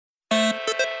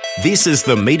This is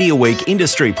the Mediaweek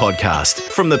Industry Podcast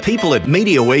from the people at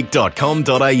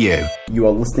mediaweek.com.au. You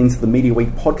are listening to the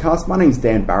Mediaweek podcast. My name's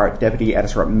Dan Barrett, Deputy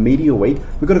Editor at Mediaweek.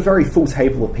 We've got a very full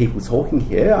table of people talking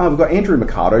here. We've got Andrew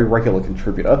Mercado, regular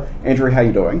contributor. Andrew, how are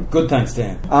you doing? Good, thanks,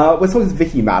 Dan. We're talking to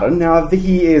Vicky Madden. Now,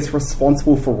 Vicky is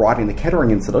responsible for writing the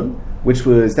Kettering Incident, which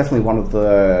was definitely one of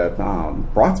the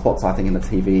bright spots, I think, in the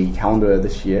TV calendar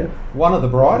this year. One of the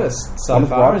brightest so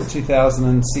far in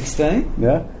 2016.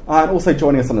 Yeah. And also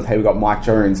joining us on the table, we've got Mike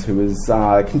Jones, who is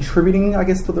contributing, I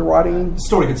guess, to the writing...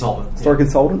 Story consultant. Story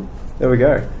consultant. There we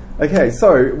go. Okay,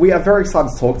 so we are very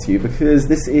excited to talk to you because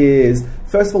this is,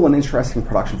 first of all, an interesting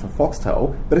production for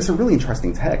Foxtel, but it's a really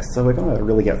interesting text, so we're going to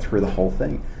really get through the whole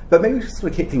thing. But maybe we should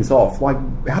sort of kick things off. Like,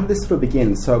 how did this sort of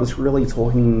begin? So it was really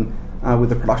talking with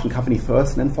the production company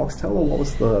first and then Foxtel, or what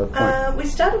was the point?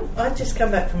 I'd just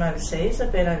come back from overseas.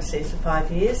 I'd been overseas for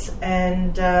 5 years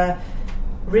and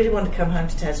really wanted to come home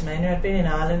to Tasmania. I'd been in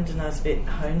Ireland and I was a bit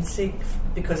homesick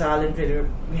because Ireland really,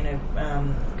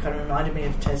 kind of reminded me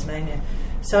of Tasmania.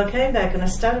 So I came back and I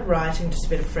started writing just a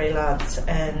bit of freelance,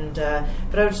 and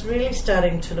but I was really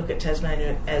starting to look at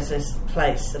Tasmania as a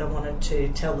place that I wanted to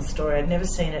tell the story. I'd never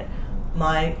seen it,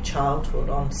 my childhood,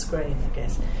 on screen, I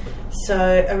guess.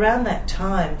 So around that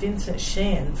time, Vincent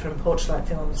Sheehan from Porchlight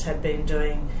Films had been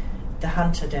doing The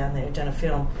Hunter down there, done a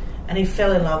film, and he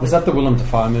fell in love with it. Was that the Willem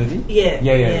Dafoe movie? Yeah.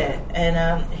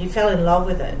 And he fell in love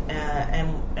with it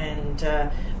and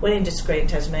went into Screen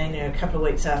Tasmania a couple of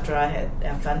weeks after I had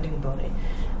our funding body.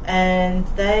 And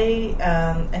they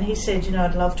and he said,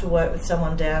 I'd love to work with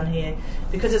someone down here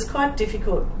because it's quite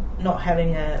difficult not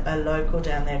having a local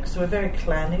down there because we're very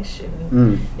clannish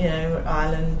and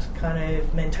island kind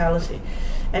of mentality.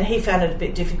 And he found it a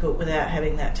bit difficult without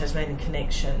having that Tasmanian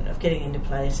connection of getting into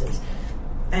places.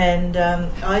 And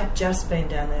I'd just been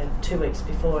down there 2 weeks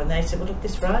before, and they said, well, look,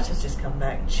 this writer's just come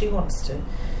back and she wants to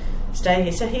stay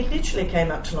here. So he literally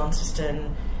came up to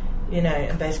Launceston,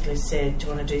 and basically said, do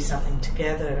you want to do something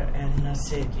together? And I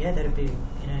said, yeah, that'd be,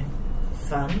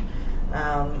 fun.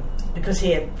 Because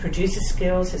he had producer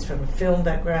skills, he's from a film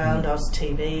background, I was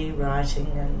TV,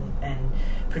 writing and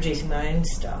producing my own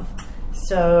stuff.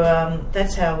 So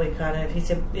that's how we he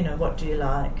said, what do you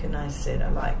like? And I said, I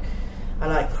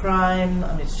like crime,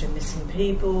 I'm interested in missing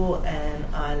people, and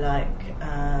I like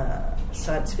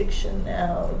science fiction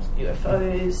now,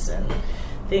 UFOs and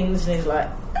things. And he's like,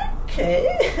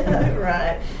 okay,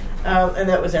 right. And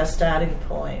that was our starting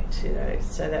point,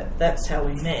 so that's how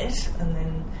we met. And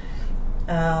then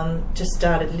just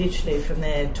started literally from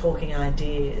there talking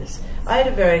ideas. I had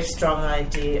a very strong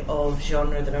idea of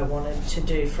genre that I wanted to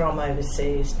do from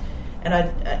overseas. And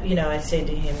I said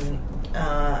to him,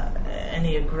 and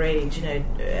he agreed,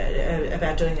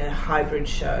 about doing a hybrid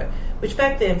show, which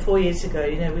back then, 4 years ago,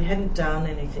 we hadn't done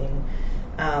anything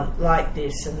like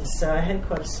this, and so I had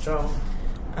quite a strong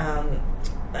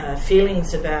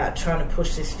feelings about trying to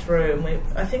push this through. And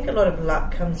I think a lot of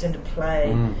luck comes into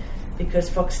play because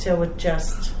Foxtel would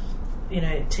just,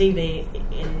 TV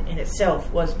in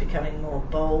itself was becoming more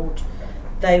bold.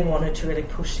 They wanted to really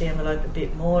push the envelope a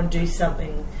bit more and do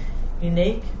something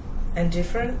unique and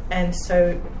different, and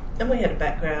we had a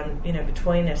background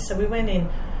between us, so we went in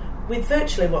with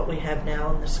virtually what we have now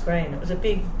on the screen. It was a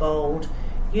big, bold,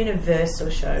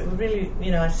 universal show. We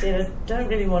really, I said, I don't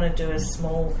really want to do a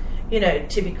small,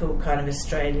 typical kind of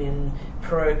Australian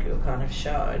parochial kind of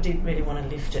show. I did really want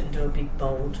to lift it and do a big,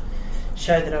 bold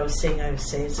show that I was seeing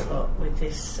overseas a lot with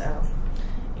this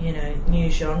new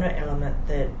genre element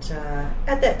that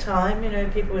at that time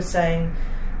people were saying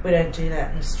we don't do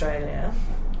that in Australia.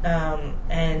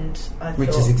 And I Which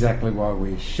is exactly why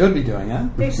we should be doing it.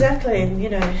 Exactly, and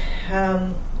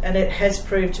and it has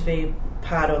proved to be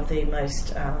part of the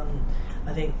most, I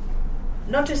think,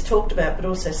 not just talked about but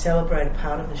also celebrated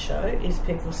part of the show. Is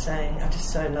people saying, I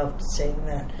just so loved seeing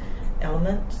that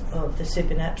element of the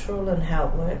supernatural and how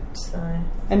it worked. So,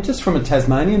 and just from a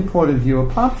Tasmanian point of view,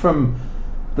 apart from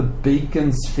the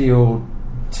Beaconsfield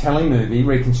telly movie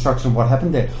reconstruction of what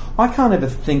happened there, I can't ever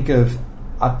think of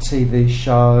a TV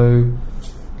show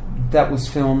that was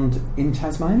filmed in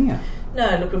Tasmania.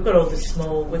 No, look, we've got all the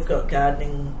small, we've got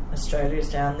Gardening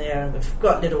Australia's down there, and we've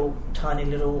got tiny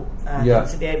little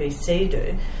things that the ABC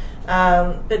do.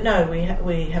 But no,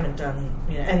 we haven't done,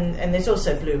 and there's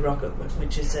also Blue Rocket,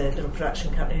 which is a little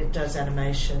production company that does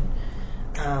animation,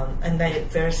 and they're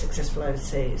very successful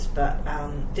overseas, but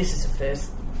this is the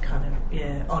first kind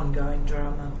of ongoing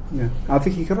drama. Yeah, I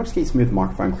think you could just get the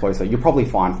microphone closer. You're probably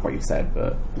fine from what you've said,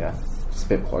 but yeah, just a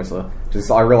bit closer.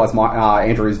 Just I realise my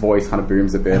Andrew's voice kind of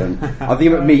booms a bit, and I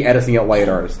think me editing it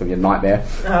later is going to be a nightmare.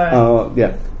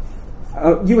 Yeah.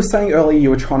 You were saying earlier you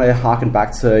were trying to harken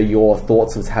back to your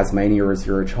thoughts of Tasmania as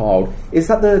you were a child. Is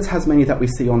that the Tasmania that we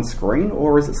see on screen,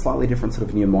 or is it slightly different sort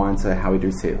of in your mind to how we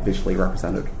do see it visually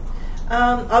represented?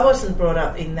 I wasn't brought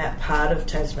up in that part of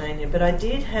Tasmania, but I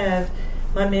did have...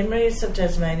 My memories of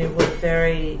Tasmania were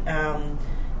very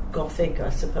gothic, I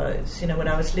suppose. You know, when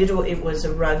I was little, it was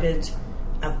a rugged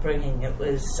upbringing. It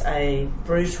was a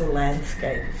brutal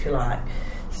landscape, if you like.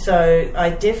 So I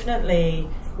definitely...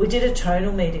 We did a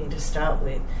tonal meeting to start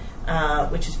with,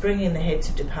 which is bringing in the heads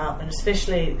of department,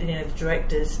 especially the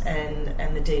directors and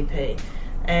the DP,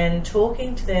 and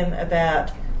talking to them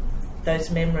about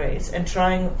those memories and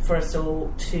trying for us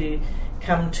all to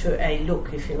come to a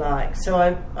look, if you like. So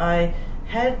I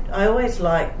always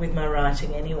like with my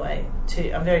writing anyway.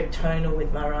 I'm very tonal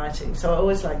with my writing, so I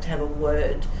always like to have a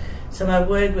word. So my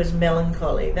word was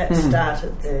melancholy. That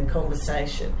started the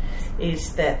conversation.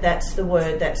 Is that's the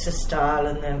word, that's the style,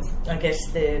 and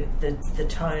the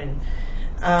tone.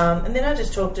 And then I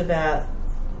just talked about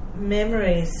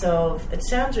memories of. It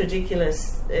sounds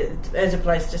ridiculous as a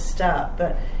place to start,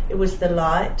 but it was the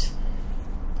light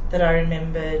that I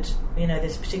remembered.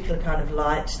 There's a particular kind of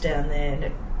light down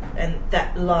there, and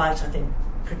that light I think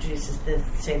produces the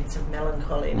sense of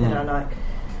melancholy that I like.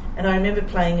 And I remember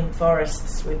playing in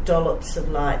forests with dollops of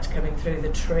light coming through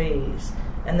the trees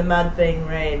and the mud being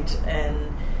red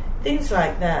and things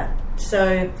like that.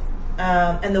 So,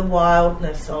 and the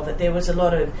wildness of it. There was a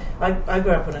lot of... I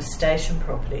grew up on a station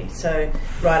property, so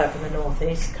right up on the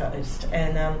northeast coast.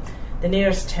 And the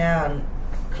nearest town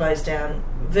closed down,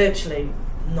 virtually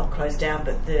not closed down,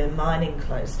 but the mining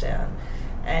closed down.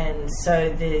 And so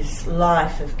this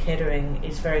life of Kettering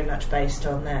is very much based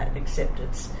on that, except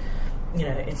it's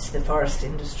the forest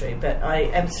industry. But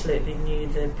I absolutely knew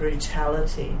the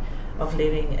brutality of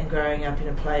living and growing up in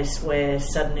a place where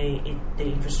suddenly the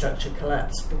infrastructure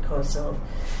collapsed because of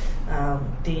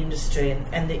the industry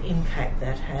and the impact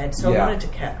that had. So I wanted to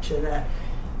capture that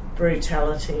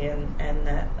brutality and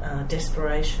that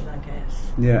desperation, I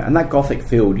guess. Yeah, and that gothic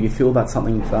feel, do you feel that's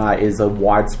something that is a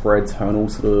widespread tonal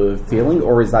sort of feeling,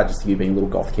 or is that just you being a little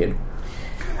goth kid?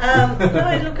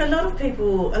 No, look, a lot of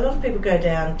people go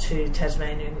down to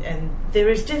Tasmania, and there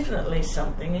is definitely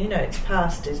something. Its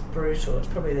past is brutal. It's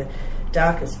probably the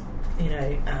darkest,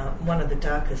 one of the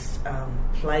darkest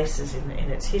places in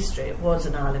its history. It was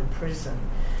an island prison,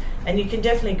 and you can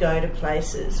definitely go to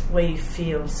places where you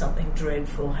feel something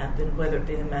dreadful happened, whether it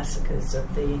be the massacres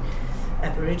of the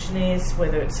Aborigines,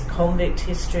 whether it's a convict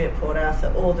history at Port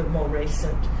Arthur, or the more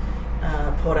recent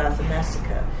Port Arthur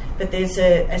massacre. But there's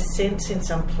a sense in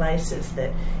some places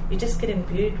that you just get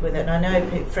imbued with it. And I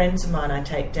know friends of mine I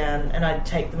take down, and I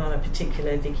take them on a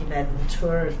particular Vicky Madden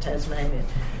tour of Tasmania.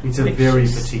 It's a very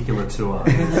particular tour.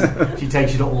 She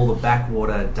takes you to all the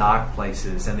backwater, dark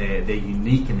places, and they're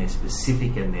unique and they're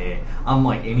specific and they're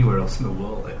unlike anywhere else in the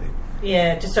world, I think.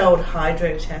 Yeah, just old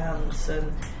hydro towns,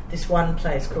 and this one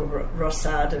place called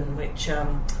Rossarden, which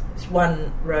it's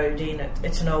one road in it.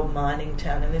 It's an old mining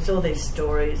town, and there's all these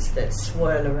stories that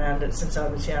swirl around it since I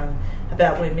was young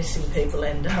about where missing people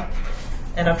end up.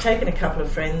 And I've taken a couple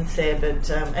of friends there, but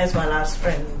as my last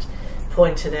friend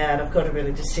pointed out, I've got a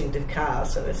really distinctive car,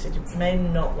 so I said, you may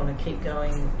not want to keep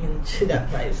going into that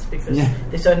place because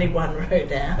there's only one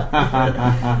road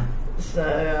out.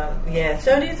 So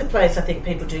it is a place I think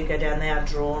people do go down. They are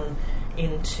drawn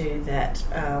into that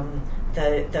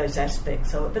those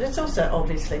aspects of it, but it's also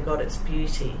obviously got its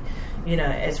beauty,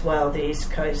 as well. The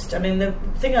East Coast. I mean, the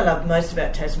thing I love most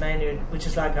about Tasmania, which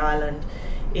is like Ireland,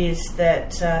 is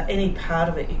that any part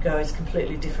of it you go is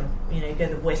completely different. You go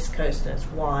to the West Coast and it's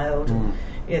wild.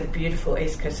 The beautiful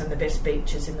East Coast and the best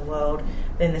beaches in the world.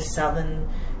 Then the southern,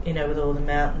 with all the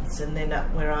mountains, and then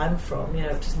up where I'm from,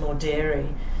 which is more dairy.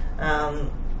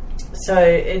 So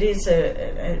it is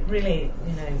a really,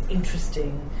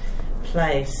 interesting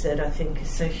place that I think is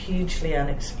so hugely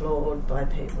unexplored by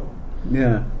people.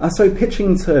 Yeah. So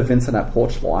pitching to Vincent at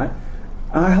Porchlight,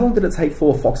 how long did it take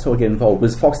for Foxtel to get involved?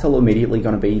 Was Foxtel immediately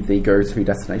going to be the go-to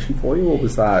destination for you, or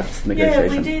was that just a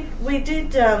negotiation?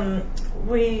 Yeah,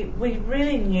 we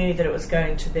really knew that it was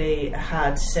going to be a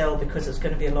hard sell because it was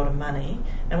going to be a lot of money,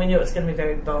 and we knew it was going to be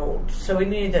very bold. So we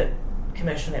knew that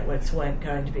commercial networks weren't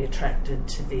going to be attracted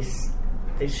to this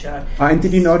show. And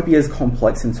did you know it to be as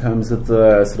complex in terms of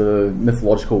the sort of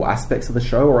mythological aspects of the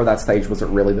show, or at that stage was it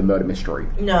really the murder mystery?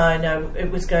 No,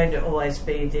 it was going to always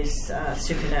be this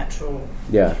supernatural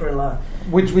thriller.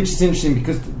 Which is interesting,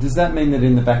 because does that mean that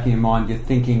in the back of your mind you're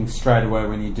thinking straight away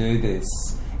when you do this,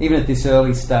 even at this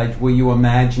early stage, were you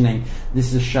imagining this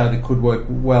is a show that could work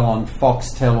well on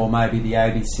Foxtel or maybe the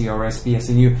ABC or SBS,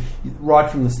 and you right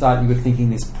from the start you were thinking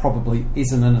this probably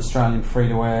isn't an Australian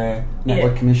free-to-air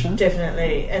network commission?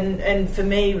 Definitely, and for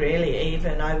me really,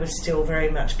 even I was still very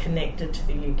much connected to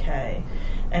the UK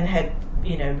and had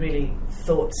really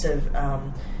thoughts of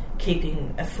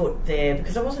keeping a foot there,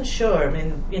 because I wasn't sure. I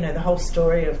mean, the whole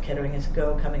story of Kettering is a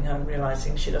girl coming home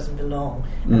realising she doesn't belong,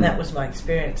 and that was my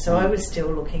experience. So I was still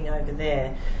looking over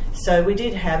there. So we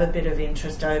did have a bit of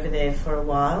interest over there for a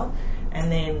while,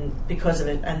 and then because of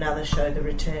it, another show, The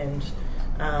Returned,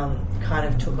 kind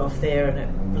of took off there, and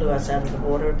it blew us out of the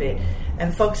water a bit.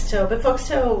 And Foxtel,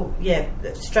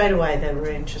 straight away they were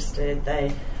interested.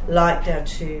 They liked our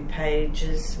 2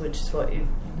 pages, which is what you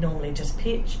normally just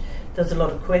pitch. There was a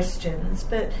lot of questions,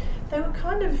 but they were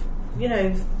kind of,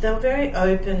 they were very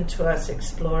open to us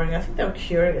exploring. I think they were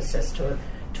curious as to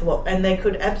what, and they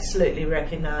could absolutely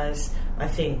recognise, I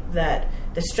think, that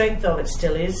the strength of it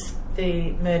still is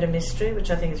the murder mystery,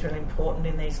 which I think is really important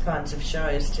in these kinds of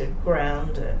shows to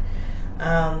ground it.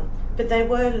 But they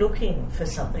were looking for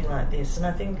something like this, and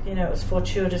I think, it was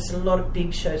fortuitous. A lot of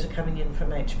big shows are coming in from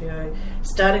HBO,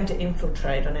 starting to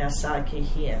infiltrate on our psyche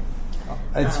here.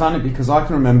 It's funny because I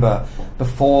can remember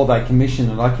before they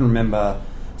commissioned it, I can remember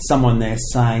someone there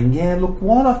saying, look,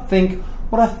 what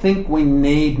I think we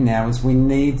need now is we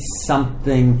need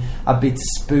something a bit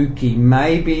spooky,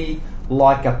 maybe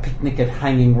like a Picnic at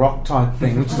Hanging Rock type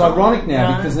thing, which is ironic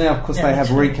now because now, of course, they have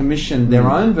recommissioned their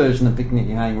own version of Picnic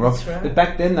at Hanging Rock. Right. But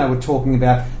back then they were talking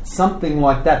about something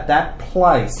like that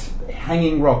place,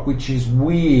 Hanging Rock, which is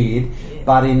weird,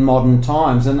 but in modern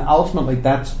times. And ultimately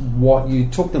that's what you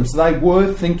took them. So they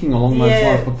were thinking along those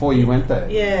lines before you went there.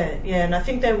 Yeah, and I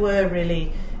think they were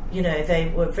really...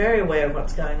 they were very aware of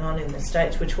what's going on in the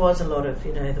States, which was a lot of,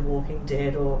 The Walking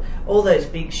Dead or all those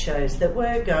big shows that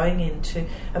were going into...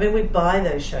 I mean, we buy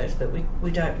those shows, but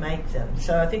we don't make them.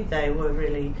 So I think they were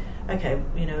really, okay,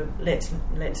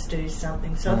 let's do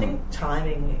something. So I think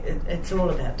timing, it's all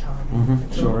about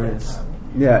timing. Sure is. Timing.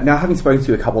 Yeah, now having spoken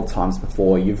to you a couple of times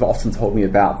before, you've often told me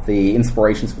about the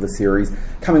inspirations for the series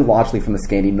coming largely from the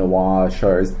Scandi noir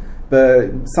shows.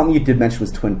 But something you did mention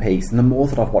was Twin Peaks, and the more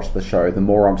that I've watched the show, the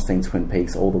more I'm seeing Twin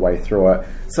Peaks all the way through it.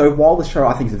 So while the show,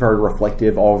 I think, is very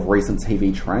reflective of recent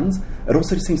TV trends, it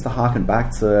also just seems to harken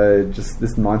back to just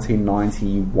this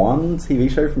 1991 TV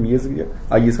show from years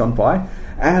gone by.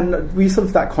 And were you sort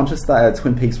of that conscious that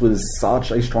Twin Peaks was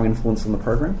such a strong influence on the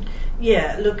program?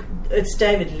 Yeah, look, it's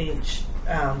David Lynch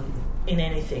in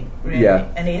anything, really.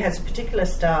 Yeah. And he has a particular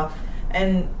style.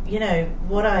 And,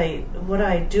 what I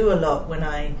do a lot when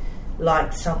I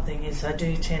like something is I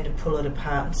do tend to pull it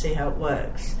apart and see how it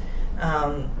works.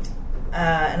 And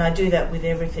I do that with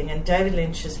everything. And David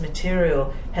Lynch's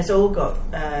material has all got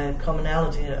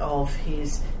commonality of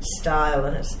his style,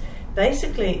 and it's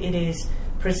basically it is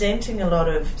presenting a lot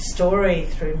of story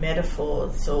through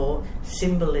metaphors or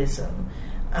symbolism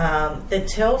that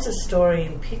tells a story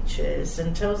in pictures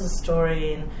and tells a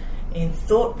story in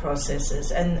thought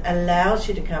processes and allows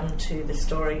you to come to the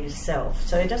story yourself.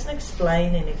 So it doesn't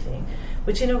explain anything,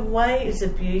 which in a way is the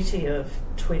beauty of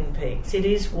Twin Peaks. It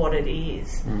is what it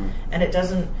is, and it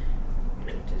doesn't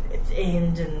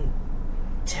end and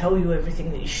tell you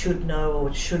everything that you should know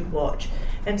or should watch.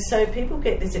 And so people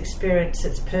get this experience,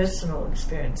 it's personal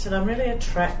experience, and I'm really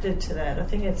attracted to that. I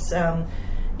think it's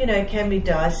it can be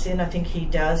dicey, and I think he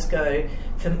does go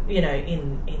from,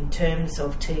 in terms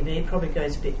of TV, probably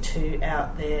goes a bit too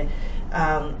out there,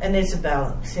 and there's a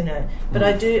balance, But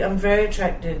I'm very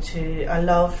attracted to, I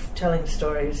love telling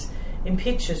stories in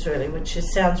pictures, really, which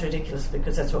sounds ridiculous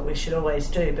because that's what we should always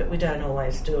do, but we don't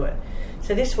always do it.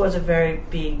 So this was a very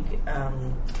big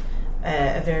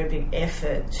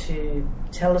effort to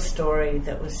tell a story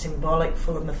that was symbolic,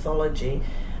 full of mythology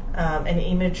and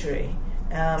imagery.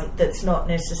 That's not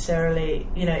necessarily,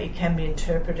 it can be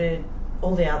interpreted,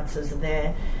 all the answers are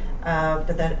there,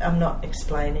 but that I'm not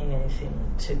explaining anything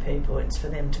to people, it's for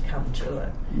them to come to it.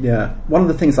 Yeah, one of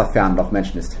the things I found, I've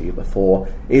mentioned this to you before,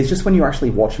 is just when you're actually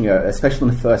watching it, especially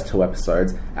in the first 2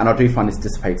 episodes, and I do find this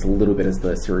dissipates a little bit as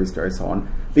the series goes on,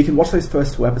 but you can watch those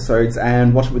first 2 episodes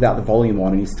and watch it without the volume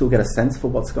on and you still get a sense for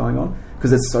what's going on,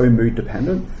 because it's so mood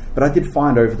dependent. But I did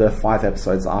find over the 5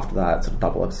 episodes after that, sort of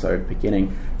double episode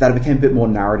beginning, that it became a bit more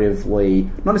narratively,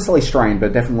 not necessarily strained,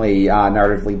 but definitely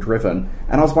narratively driven.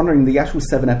 And I was wondering, the actual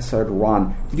 7-episode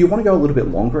run, did you want to go a little bit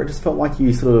longer? It just felt like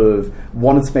you sort of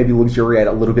wanted to maybe luxuriate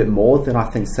a little bit more than I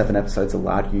think 7 episodes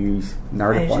allowed you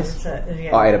narrative-wise. 8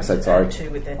 episodes, sorry. 2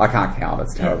 with it. I can't count,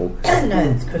 it's terrible.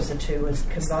 No, it's because the 2 was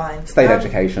combined. State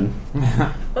education.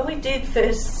 When we did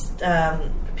first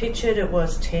pictured it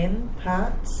was 10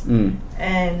 parts,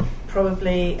 and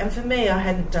probably, and for me, I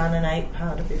hadn't done an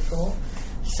 8-parter before,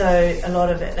 so a lot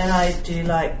of it, and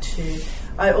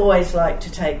I always like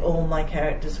to take all my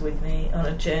characters with me on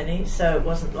a journey, so it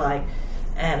wasn't like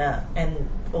Anna and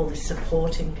all the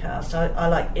supporting cast. I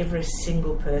like every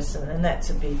single person, and that's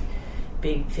a big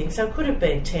thing. So it could have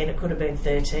been 10, it could have been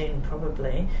 13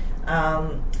 probably.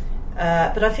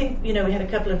 But I think, we had a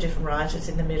couple of different writers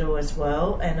in the middle as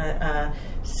well, and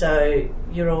so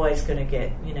you're always going to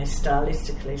get,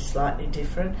 stylistically slightly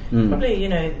different. Probably,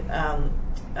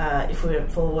 if we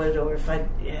went forward, or if I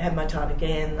had my time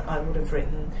again, I would have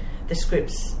written the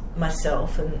scripts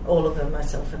myself, and all of them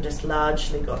myself, and just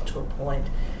largely got to a point.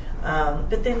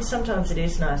 But then sometimes it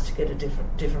is nice to get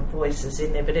different voices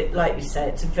in there. But like you say,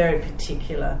 it's a very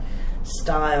particular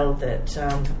style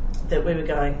that we were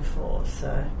going for.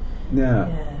 So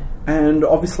yeah. And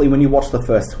obviously, when you watch the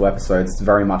first 2 episodes, it's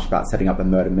very much about setting up the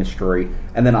murder mystery,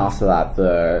 and then after that,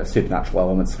 the supernatural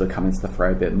elements sort of come into the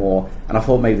fray a bit more. And I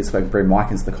thought maybe this would bring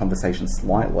Mike into the conversation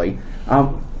slightly.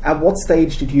 At what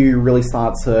stage did you really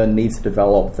start to need to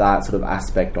develop that sort of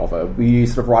aspect of it? Were you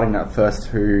sort of writing that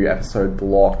first 2-episode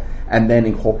block and then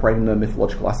incorporating the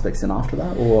mythological aspects in after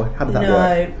that, or how did that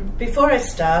work? No, before I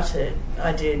started,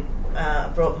 I did.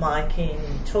 Brought Mike in,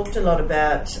 talked a lot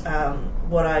about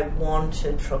what I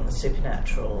wanted from the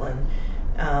supernatural,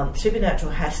 and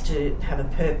supernatural has to have a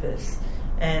purpose,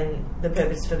 and the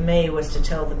purpose for me was to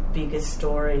tell the biggest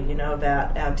story,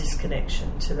 about our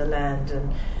disconnection to the land,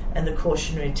 and the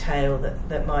cautionary tale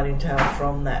that might entail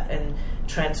from that, and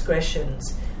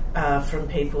transgressions from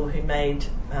people who made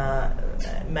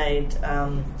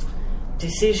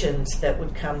decisions that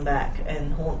would come back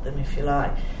and haunt them, if you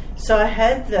like. So I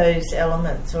had those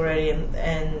elements already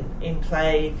and in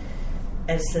play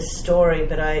as the story,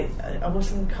 but I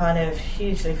wasn't kind of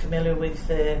hugely familiar with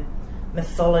the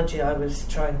mythology I was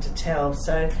trying to tell.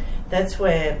 So that's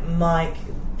where Mike,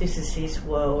 this is his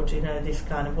world, this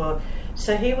kind of world.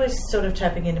 So he was sort of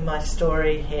tapping into my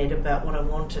story head about what I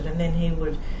wanted, and then he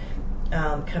would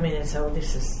come in and say,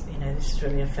 this is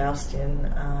really a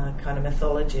Faustian kind of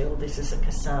mythology, or this is a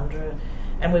Cassandra.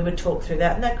 And we would talk through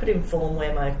that, and that could inform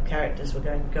where my characters were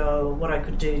going to go, or what I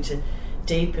could do to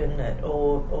deepen it,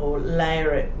 or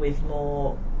layer it with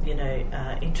more,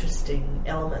 interesting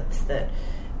elements that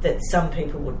some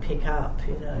people would pick up,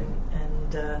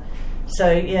 And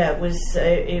so yeah,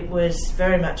 it was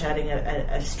very much adding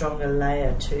a stronger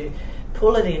layer to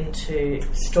pull it into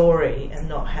story and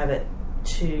not have it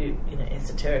too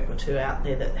esoteric or too out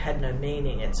there that had no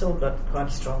meaning. It's all got quite a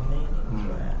strong meaning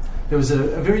throughout. There was a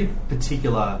very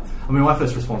particular... my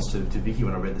first response to Vicky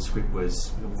when I read the script was,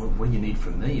 what do you need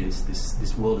from me?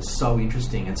 This world is so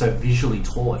interesting and so visually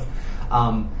taught.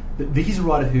 But Vicky's a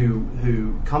writer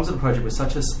who comes at a project with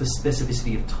such a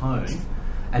specificity of tone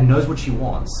and knows what she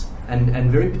wants,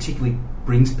 and very particularly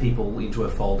brings people into her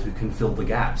fold who can fill the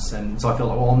gaps. And so I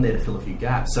felt like, I'm there to fill a few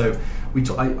gaps. So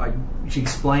she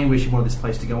explained where she wanted this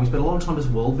place to go, and we spent a lot of time as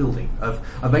world building, of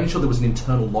making sure there was an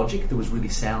internal logic that was really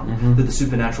sound, that the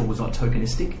supernatural was not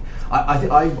tokenistic.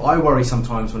 I worry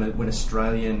sometimes when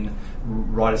Australian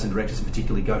writers and directors in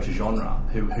particular go to genre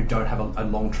who don't have a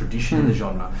long tradition in the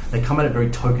genre. They come at it very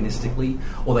tokenistically,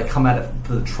 or they come at it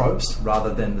for the tropes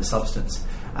rather than the substance.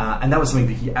 And that was something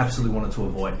Vicky absolutely wanted to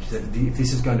avoid. She said, if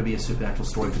this is going to be a supernatural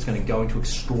story, if it's going to go into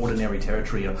extraordinary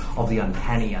territory of the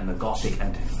uncanny and the gothic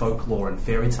and folklore and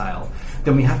fairy tale,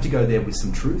 then we have to go there with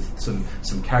some truth,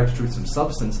 some character truth, some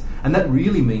substance. And that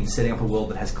really means setting up a world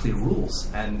that has clear rules,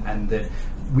 and that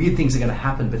weird things are going to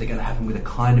happen, but they're going to happen with a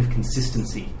kind of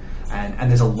consistency.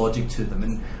 And there's a logic to them.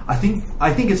 And I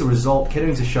think as a result,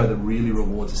 Kettering's a show that really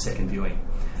rewards a second viewing.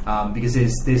 Because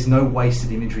there's no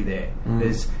wasted imagery there.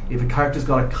 If a character's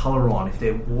got a colour on, if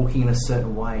they're walking in a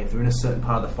certain way, if they're in a certain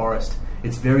part of the forest,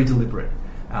 it's very deliberate.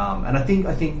 And I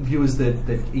think viewers that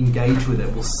engage with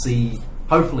it will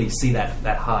hopefully see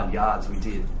that hard yards we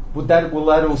did. Will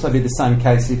that also be the same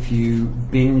case if you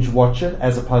binge watch it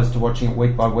as opposed to watching it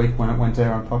week by week when it went to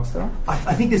air on Foxtel?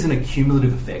 I think there's an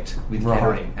accumulative effect with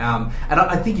Kettering. And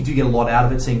I think you do get a lot out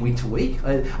of it seeing week to week.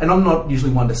 And I'm not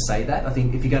usually one to say that. I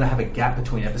think if you're going to have a gap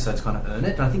between episodes, kind of earn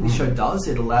it. And I think this show does.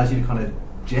 It allows you to kind of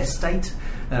gestate,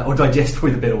 or digest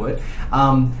with a better word.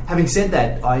 Having said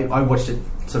that, I watched it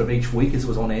sort of each week as it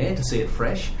was on air to see it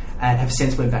fresh. And have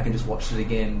since went back and just watched it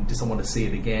again, just I wanted to see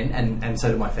it again, and so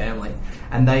did my family.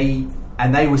 And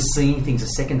they were seeing things a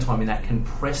second time in that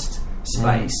compressed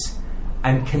space,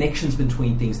 and connections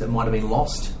between things that might have been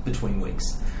lost between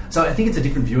weeks. So I think it's a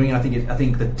different viewing, and I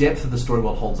think the depth of the story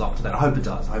world holds up to that. I hope it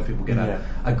does. I hope people get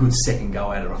a good second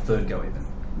go at it, or a third go even.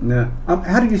 Yeah.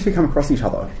 How did you two come across each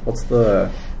other? What's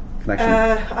the connection?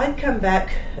 I'd come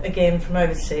back again from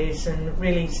overseas and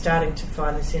really starting to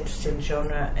find this interest in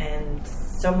genre, and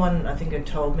someone I think had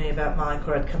told me about Mike,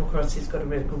 or I'd come across, he's got a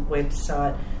really good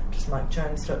website, just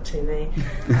mikejones.tv.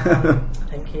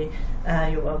 Thank you.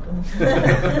 You're welcome.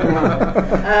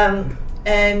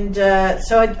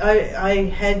 So I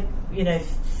had,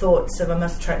 thoughts of I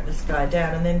must track this guy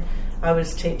down, and then I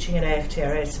was teaching at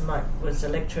AFTRS and Mike was a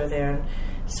lecturer there, and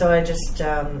so I just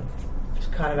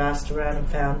kind of asked around and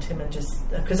found him, and just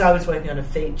because I was working on a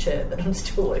feature that I'm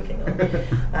still working on,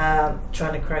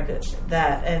 trying to crack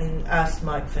that, and asked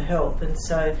Mike for help, and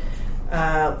so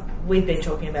we'd been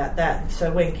talking about that, and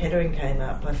so when Kettering came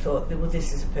up, I thought, well,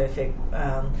 this is a perfect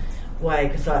way,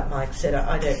 because like Mike said,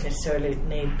 I don't necessarily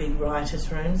need big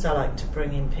writers' rooms. I like to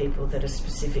bring in people that are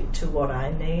specific to what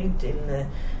I need in the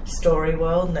story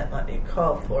world, and that might be a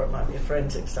cop, or it might be a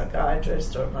forensic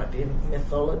psychiatrist, or it might be a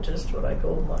mythologist, what I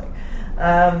call Mike.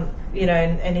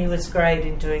 And he was great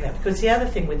in doing that, because the other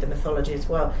thing with the mythology as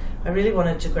well, I really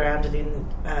wanted to ground it in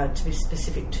to be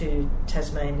specific to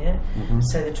Tasmania.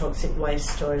 So the toxic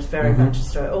waste story is very much a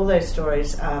story. All those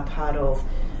stories are part of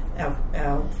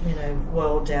our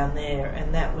world down there,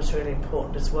 and that was really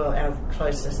important as well, our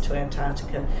closeness to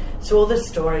Antarctica. So all the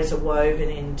stories are woven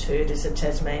into it as a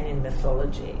Tasmanian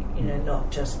mythology, not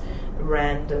just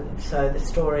random. So the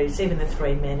stories, even the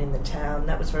three men in the town,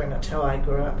 that was very much how I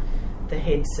grew up. The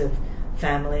heads of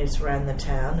families ran the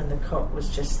town, and the cop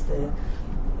was just the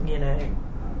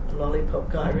lollipop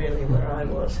guy really, where I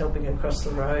was helping across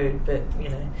the road, but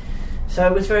so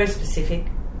it was very specific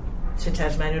to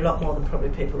Tasmania, a lot more than probably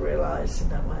people realise in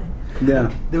that way.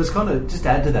 Yeah. There was kind of, just to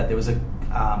add to that, there was a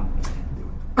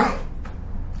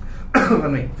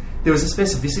there was a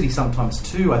specificity sometimes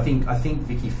too. I think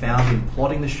Vicky found in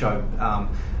plotting the show,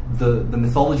 the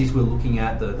mythologies we're looking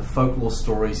at, the folklore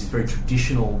stories, these very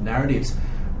traditional narratives,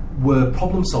 were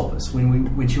problem solvers.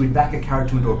 When she would back a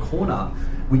character into a corner,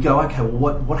 we go, okay,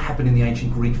 well, what happened in the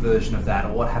ancient Greek version of that,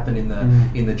 or what happened in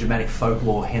the Germanic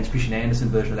folklore, Hans Christian Andersen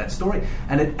version of that story,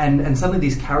 and suddenly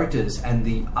these characters and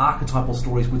the archetypal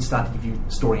stories would start to give you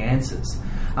story answers.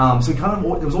 So it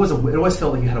always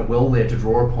felt like you had a well there to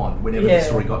draw upon whenever the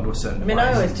story got into a certain place.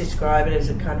 I always describe it as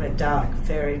a kind of a dark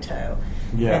fairy tale.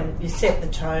 Yeah. And you set the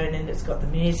tone, and it's got the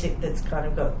music that's kind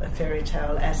of got a fairy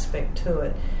tale aspect to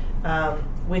it.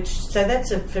 So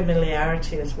that's a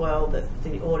familiarity as well, that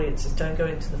the audiences don't go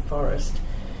into the forest,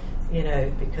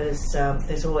 because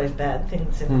there's always bad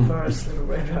things in the forest. Little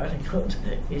Red Riding Hood,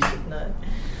 you should know.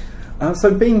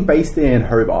 So being based in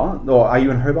Hobart, or are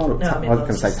you in Hobart? No, I'm in I was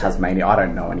going to say Launceston. Tasmania. I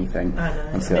don't know anything. I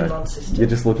know, I'm in Launceston. You're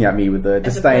just looking at me with the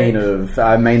disdain of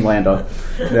Mainlander.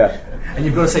 Yeah. And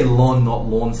you've got to say Lon, not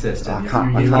Launceston. I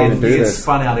can't even do You get this.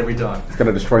 spun out every time. It's going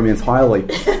to destroy me entirely.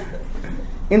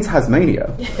 In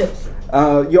Tasmania, Yes.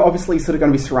 you're obviously sort of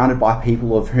going to be surrounded by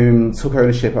people of whom took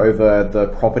ownership over the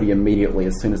property immediately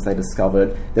as soon as they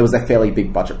discovered there was a fairly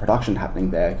big budget production happening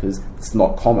there, because it's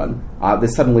not common.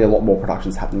 There's suddenly a lot more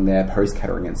productions happening there post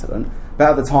Kettering Incident. But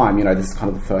at the time, this is kind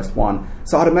of the first one.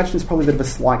 So I'd imagine it's probably a bit of a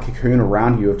slight cocoon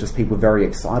around you of just people very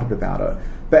excited about it.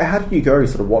 But how did you go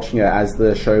sort of watching it as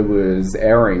the show was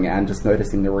airing and just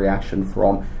noticing the reaction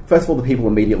from, first of all, the people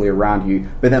immediately around you,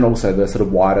 but then also the sort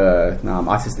of wider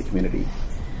artistic community?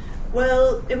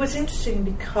 Well, it was interesting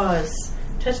because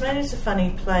Tasmania's a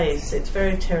funny place. It's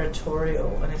very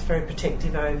territorial, and it's very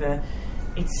protective over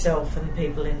itself and the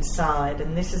people inside.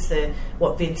 And this is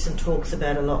what Vincent talks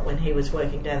about a lot when he was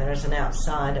working down there as an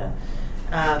outsider.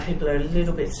 People are a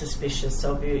little bit suspicious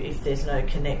of you if there's no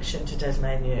connection to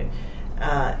Tasmania,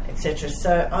 etc.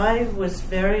 So I was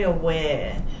very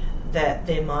aware that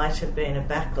there might have been a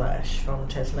backlash from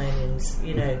Tasmanians,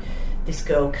 this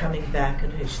girl coming back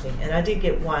and who's thing. And I did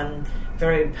get one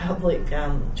very public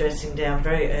dressing down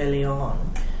very early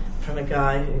on from a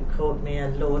guy who called me a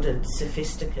lauded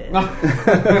sophisticate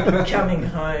coming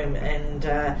home, and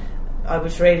I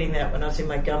was reading that when I was in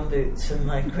my gumboots and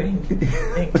my green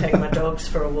thing, taking my dogs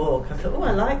for a walk. I thought,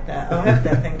 I like that. I'll have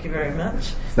that, thank you very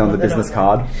much. It's on the business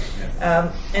card.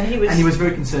 And he was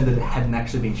very concerned that it hadn't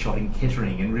actually been shot in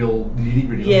Kettering in real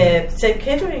nitty-gritty. Yeah, so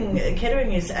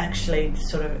Kettering is actually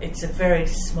sort of, it's a very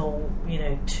small,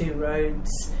 2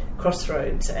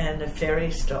 crossroads and a ferry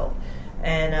stop.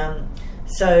 And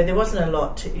so there wasn't a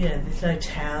lot to, there's no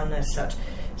town as such.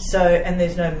 So, and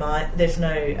there's no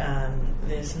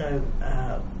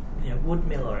wood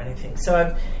mill or anything. So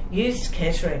I've used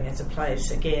Kettering as a place,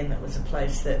 again, that was a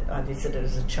place that I visited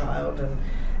as a child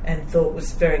and thought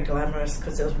was very glamorous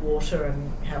because there was water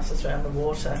and houses around the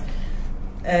water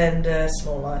and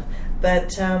small life.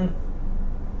 But so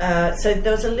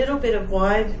there was a little bit of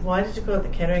why did you call it the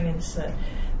Kettering Incident?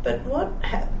 But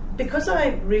because I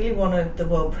really wanted the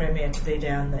world premiere to be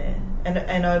down there,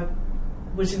 and I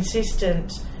was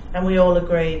insistent, and we all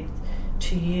agreed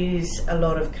to use a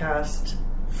lot of cast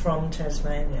from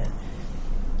Tasmania.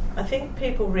 I think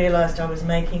people realised I was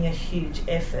making a huge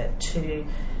effort to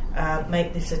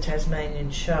make this a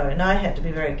Tasmanian show, and I had to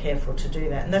be very careful to do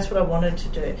that, and that's what I wanted to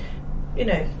do,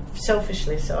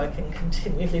 selfishly, so I can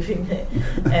continue living there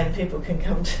and people can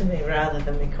come to me rather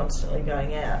than me constantly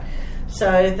going out.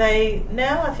 So they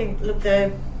now, I think, look,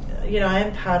 they're, I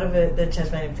am part of the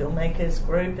Tasmanian filmmakers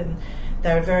group, and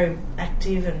they're a very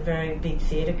active and very big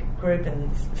theatre group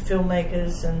and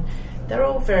filmmakers, and they're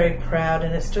all very proud,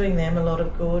 and it's doing them a lot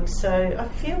of good. So I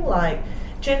feel like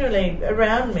generally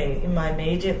around me, in my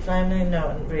immediate family, no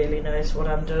one really knows what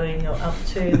I'm doing or up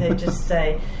to. They just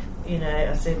say,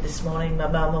 I said this morning, my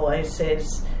mum always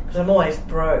says, because I'm always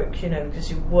broke,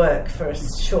 because you work for a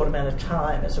short amount of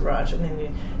time as a writer and then you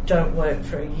don't work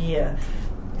for a year.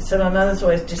 So my mother's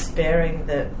always despairing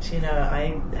that,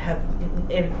 I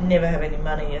never have any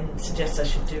money, and suggests I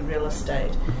should do real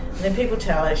estate. And then people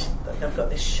tell her they've got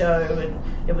this show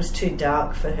and it was too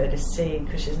dark for her to see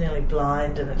because she's nearly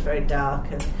blind and it's very dark.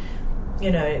 And,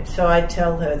 so I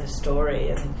tell her the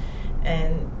story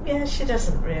and yeah, she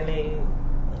doesn't really...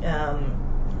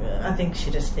 I think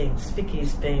she just thinks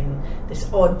Vicky's been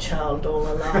this odd child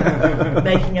all along,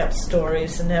 making up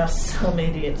stories, and now some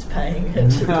idiot's paying her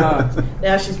to do it.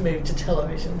 Now she's moved to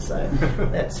television, so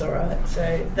that's all right.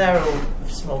 So they're all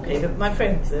small key, but my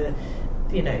friends are,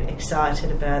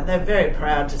 excited about it. They're very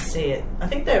proud to see it. I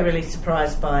think they're really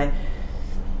surprised by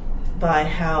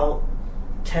how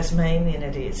Tasmanian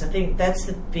it is. I think that's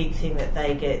the big thing that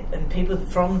they get, and people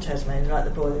from Tasmania, like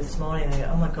the boy this morning, they go,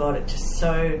 oh my God, it just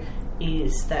so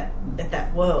is that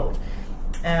world.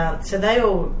 So they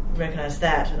all recognise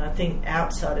that, and I think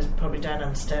outsiders probably don't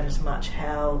understand as much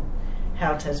how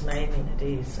Tasmanian it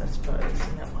is, I suppose,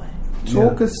 in that way.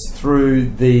 Talk us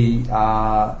through the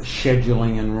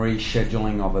scheduling and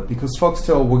rescheduling of it, because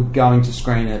Foxtel were going to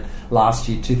screen it last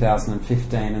year,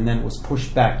 2015, and then it was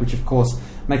pushed back, which of course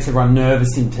makes everyone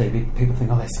nervous in TV. People think,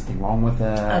 there's something wrong with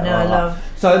it. I know, I love...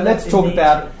 So let's talk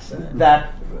about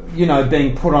that,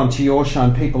 being put onto your show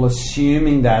and people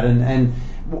assuming that, and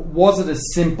was it as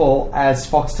simple as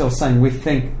Foxtel saying, we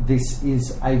think this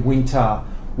is a winter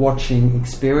watching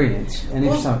experience? And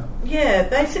if so... Yeah,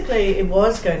 basically it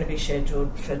was going to be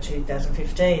scheduled for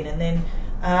 2015, and then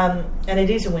and it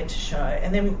is a winter show.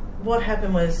 And then what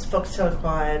happened was Foxtel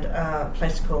acquired a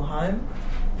place to call Home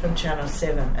from Channel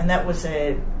 7, and that was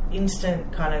a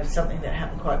instant kind of something that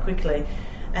happened quite quickly,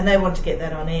 and they want to get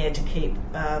that on air to keep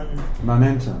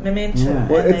momentum. Yeah.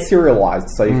 Well, it's serialised,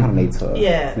 so you kind of need to...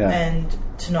 Yeah, and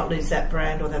to not lose that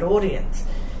brand or that audience.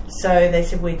 So they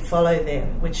said we'd follow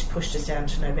them, which pushed us down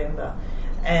to November.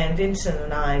 And Vincent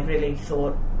and I really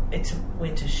thought it's a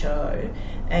winter show,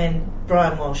 and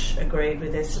Brian Walsh agreed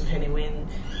with this, and Penny Wynn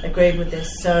agreed with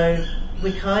this. So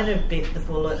we kind of bit the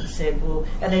bullet and said, well,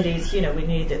 and it is, we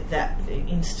knew that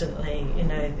instantly,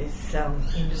 this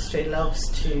industry loves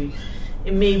to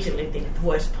immediately think the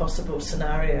worst possible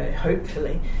scenario,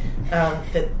 hopefully,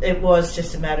 that it was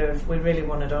just a matter of we really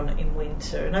wanted on in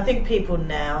winter. And I think people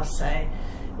now say,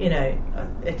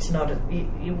 it's not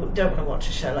you don't want to watch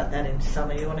a show like that in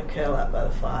summer. You want to curl up by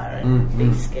the fire and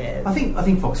be scared. I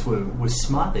think Fox were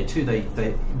smart there too.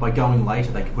 They by going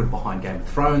later, they could put it behind Game of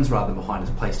Thrones rather than behind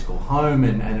A Place to Call Home,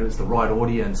 and it was the right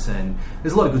audience, and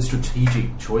there's a lot of good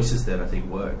strategic choices that I think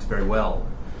worked very well.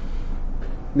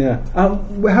 Yeah. How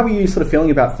were you sort of feeling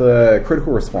about the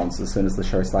critical response as soon as the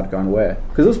show started going where?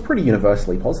 Because it was pretty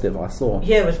universally positive, I saw.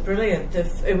 Yeah, it was brilliant.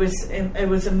 It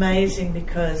was amazing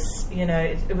because,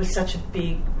 it was such a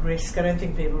big risk. I don't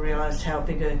think people realised how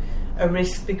big a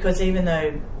risk, because even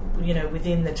though,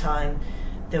 within the time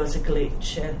there was a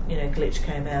glitch, and, glitch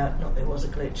came out, not there was a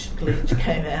glitch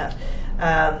came out,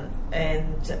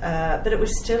 but it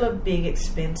was still a big,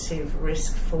 expensive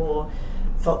risk for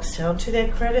Foxtel. To their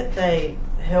credit, they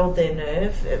held their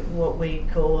nerve, what we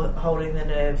call holding the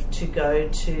nerve, to go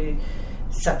to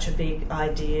such a big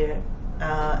idea,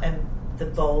 and the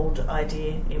bold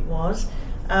idea it was.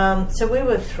 So we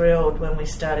were thrilled when we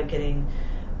started getting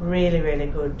really, really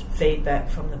good feedback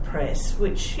from the press,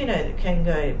 which, it can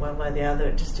go one way or the other,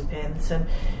 it just depends. And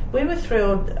we were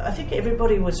thrilled. I think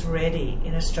everybody was ready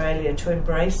in Australia to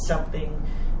embrace something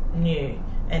new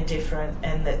and different,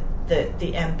 and that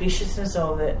the ambitiousness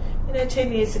of it,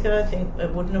 10 years ago, I think it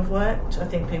wouldn't have worked. I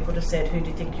think people would have said, who do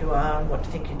you think you are and what do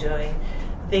you think you're doing?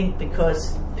 I think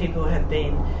because people have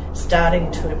been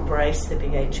starting to embrace the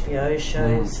big HBO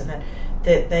shows, and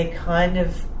that they kind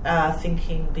of are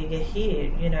thinking bigger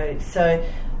here, So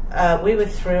we were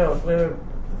thrilled. We were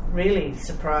really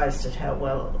surprised at how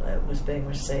well it was being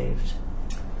received.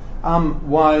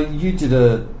 Well, you did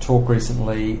a talk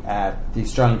recently at the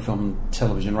Australian Film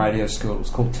Television Radio School. It was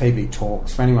called TV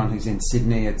Talks. For anyone who's in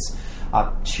Sydney, it's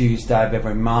a Tuesday of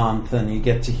every month, and you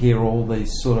get to hear all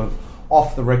these sort of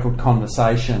off-the-record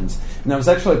conversations. And there was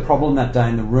actually a problem that day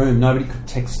in the room. Nobody could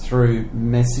text through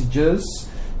messages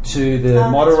to the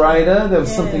moderator. Right. There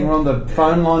was something wrong. The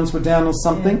phone lines were down or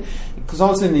something. Because I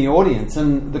was in the audience,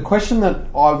 and the question that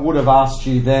I would have asked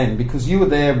you then, because you were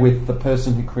there with the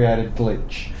person who created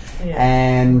Glitch,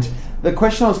 and the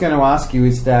question I was going to ask you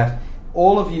is that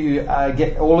all of you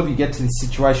get to this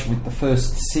situation with the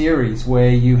first series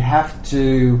where you have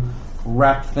to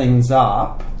wrap things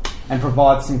up and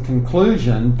provide some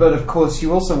conclusion, but of course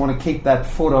you also want to keep that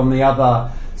foot on the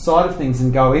other side of things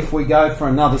and go, if we go for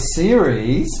another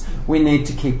series, we need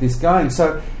to keep this going.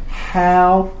 So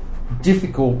how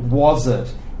difficult was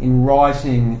it in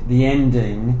writing the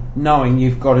ending, knowing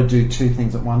you've got to do two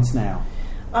things at once now?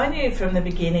 I knew from the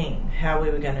beginning how we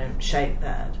were going to shape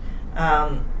that.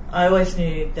 I always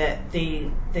knew that the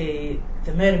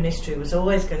murder mystery was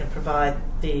always going to provide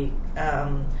the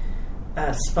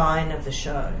spine of the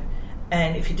show.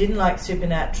 And if you didn't like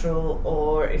supernatural,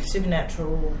 or if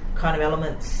supernatural kind of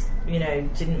elements,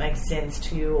 didn't make sense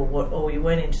to you, or you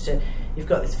weren't interested, you've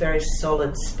got this very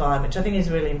solid spine, which I think is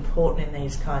really important in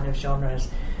these kind of genres.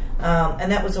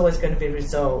 And that was always going to be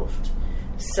resolved.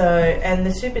 So, and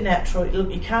the supernatural,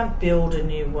 look, you can't build a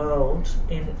new world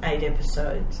in 8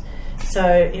 episodes.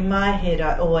 So in my head,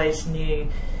 I always knew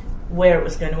where it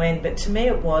was going to end, but to me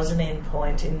it was an end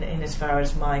point in as far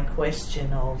as my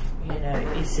question of,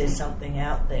 is there something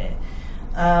out there?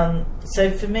 So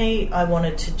for me, I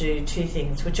wanted to do two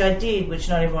things, which I did, which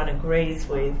not everyone agrees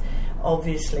with,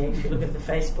 obviously, if you look at the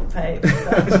Facebook page,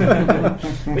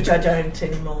 which I don't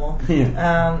anymore.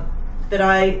 Yeah. But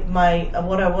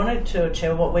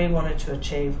what we wanted to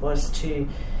achieve was to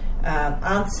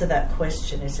answer that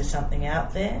question: is there something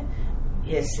out there?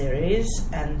 Yes, there is,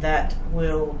 and that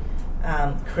will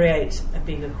create a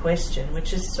bigger question,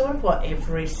 which is sort of what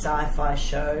every sci-fi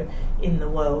show in the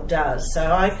world does.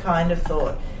 So I kind of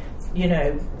thought,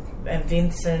 and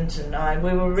Vincent and I,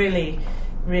 we were really,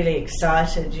 really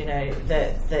excited,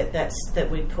 that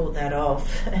we pulled that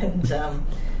off, and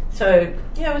so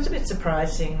it was a bit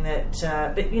surprising that.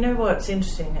 But what's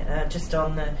interesting, just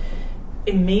on the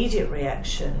immediate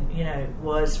reaction,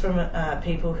 was from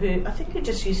people who I think are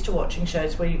just used to watching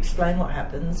shows where you explain what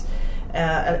happens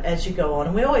as you go on,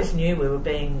 and we always knew we were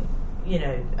being,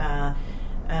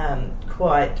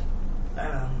 quite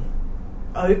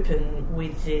open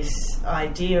with this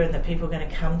idea, and that people are going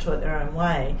to come to it their own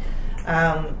way.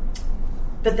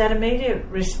 But that immediate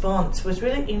response was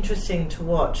really interesting to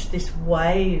watch, this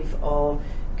wave of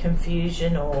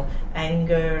confusion or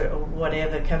anger or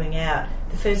whatever coming out.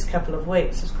 The first couple of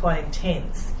weeks was quite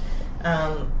intense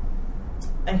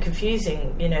and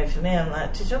confusing, for me. I'm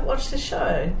like, did you not watch the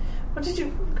show? What did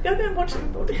you go and watch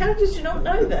it? How did you not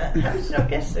know that? How did you not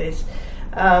guess this?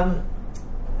 And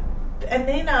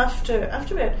then after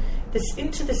about this,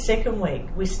 into the second week,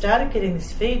 we started getting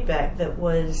this feedback that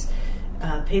was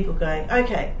people going,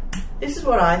 okay, this is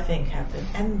what I think happened.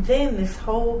 And then this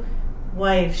whole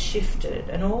wave shifted,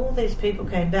 and all these people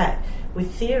came back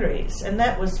with theories, and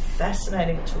that was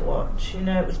fascinating to watch.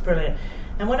 It was brilliant.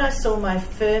 And when I saw my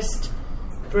first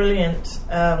brilliant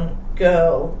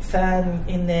girl fan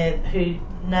in there who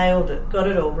nailed it, got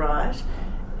it all right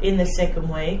in the second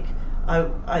week,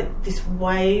 I this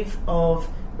wave of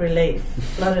relief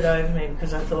flooded over me,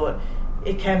 because I thought,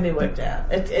 it can be worked out.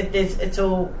 It's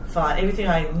all fine. Everything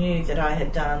I knew that I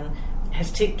had done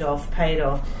has ticked off, paid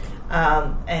off,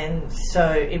 and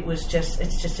so it's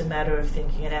just a matter of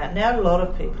thinking it out. Now a lot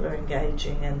of people are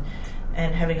engaging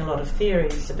and having a lot of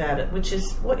theories about it, which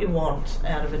is what you want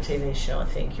out of a TV show. I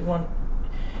think you want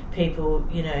people,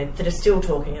 that are still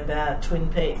talking about Twin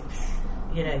Peaks.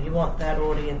 You want that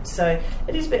audience. So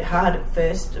it is a bit hard at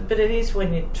first, but it is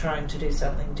when you're trying to do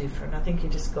something different. I think you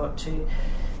just got to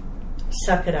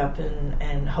suck it up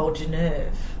and hold your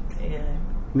nerve.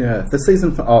 Yeah, the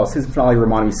season finale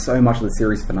reminded me so much of the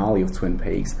series finale of Twin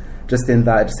Peaks, just in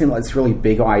that it just seemed like this really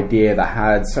big idea that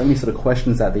had so many sort of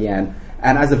questions at the end,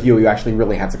 and as a viewer you actually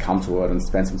really had to come to it and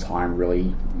spend some time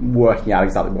really working out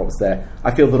exactly what was there.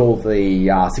 I feel that all the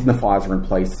signifiers are in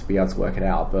place to be able to work it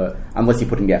out, but unless you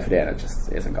put in the effort in, it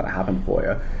just isn't going to happen for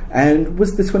you. And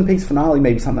was the Twin Peaks finale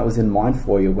maybe something that was in mind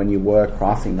for you when you were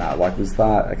crafting that? Like, was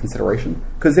that a consideration?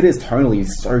 Because it is tonally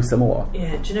so similar.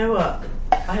 Yeah, do you know what?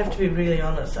 I have to be really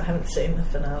honest, I haven't seen the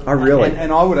finale. Oh, really?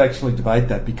 And I would actually debate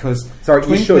that, because... Sorry,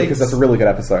 you should, because that's a really good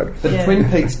episode. But Twin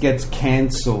Peaks gets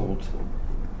cancelled,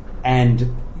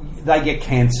 and they get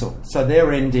cancelled, so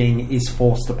their ending is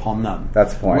forced upon them.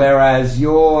 That's the point. Whereas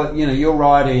you're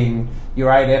writing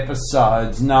your 8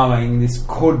 episodes, knowing this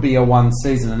could be a one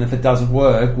season, and if it doesn't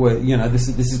work, this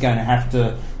is going to have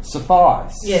to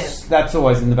suffice. Yeah, that's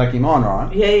always in the back of your mind,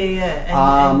 right? Yeah.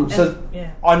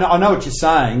 I know what you're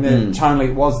saying. That tonally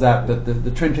it was that, but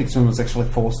the Twin Peaks one was actually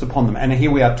forced upon them, and here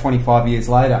we are 25 years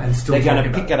later, and they're going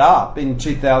to pick it up in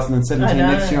 2017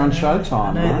 next year on Showtime.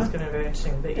 I know, right? it's going to be very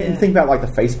interesting. But And think about like the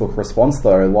Facebook response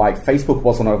though. Like Facebook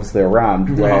wasn't obviously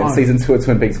around when season 2 of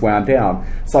Twin Peaks wound down.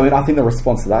 So I mean, I think the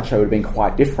response to that show would have been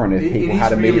quite different if people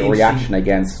had immediate reaction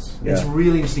against. It's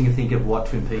really interesting to think of what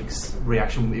Twin Peaks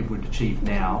reaction it would achieve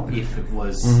now if it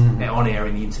was on air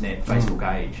in the internet Facebook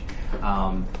age,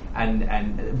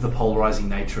 and the polarizing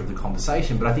nature of the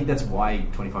conversation. But I think that's why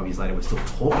 25 years later we're still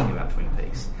talking about Twin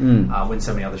Peaks when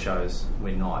so many other shows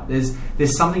we're not.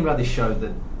 There's something about this show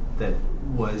that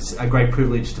was a great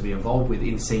privilege to be involved with,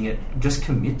 in seeing it just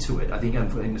commit to it. I think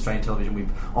in Australian television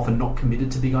we've often not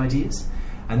committed to big ideas,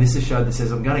 and this is a show that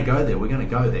says, I'm going to go there, we're going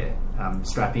to go there,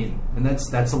 strap in. And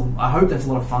I hope that's a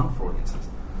lot of fun for audiences.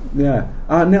 Yeah.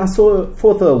 Now,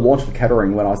 for the launch of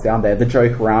Kettering, when I was down there, the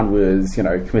joke around was,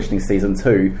 commissioning season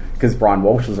 2 because Brian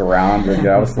Walsh was around, and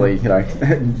obviously, a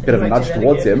bit of a nudge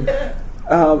towards him.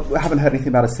 Haven't heard anything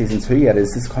about a season 2 yet.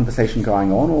 Is this conversation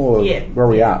going on, or where are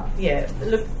we at? Yeah.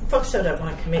 Look, Foxtel don't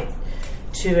want to commit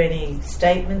to any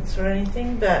statements or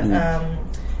anything, but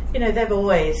they've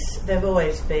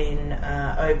always been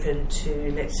open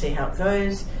to, let's see how it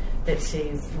goes, let's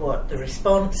see what the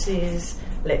response is,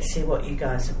 let's see what you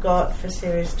guys have got for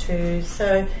series 2.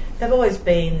 So they've always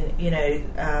been,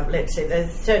 let's see. They've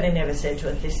certainly never said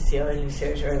to us, this is the only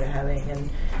series you're ever having, and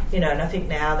and I think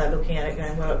now they're looking at it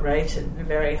going, well, it rated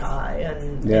very high,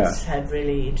 and it's had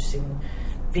really interesting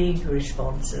big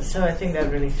responses. So I think they're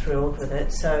really thrilled with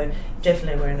it. So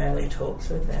definitely we're in early talks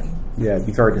with them. Yeah, it'd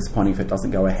be very disappointing if it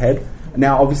doesn't go ahead.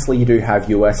 Now, obviously, you do have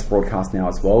US broadcast now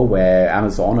as well, where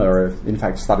Amazon are, in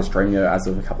fact, started streaming it as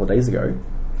of a couple of days ago.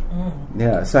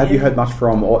 Yeah, so have you heard much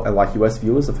from US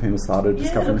viewers of whom have started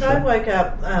discovering the show? I woke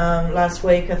up last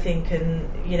week, I think, and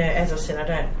as I said, I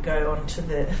don't go onto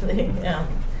the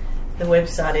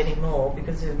website anymore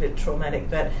because it's a bit traumatic,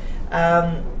 but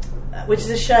which is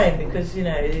a shame because it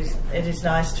is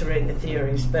nice to read the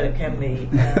theories, but it can be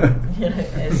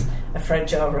as a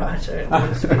fragile writer,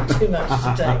 it's a bit too much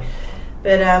to take.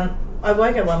 But I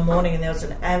woke up one morning and there was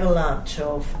an avalanche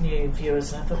of new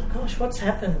viewers, and I thought, gosh, what's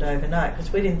happened overnight?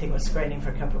 Because we didn't think we were screening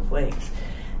for a couple of weeks,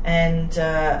 and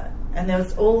there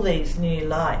was all these new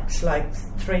likes, like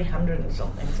 300 and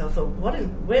something. So I thought,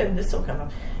 where did this all come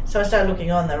from? So I started looking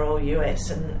on; they're all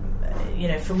US, and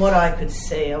from what I could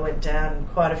see, I went down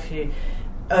quite a few,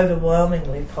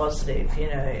 overwhelmingly positive.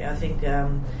 I think.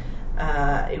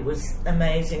 It was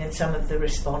amazing, and some of the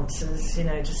responses,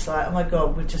 just like, oh my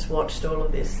God, we've just watched all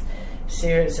of this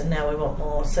series and now we want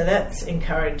more. So that's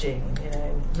encouraging,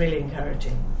 really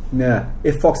encouraging. Yeah.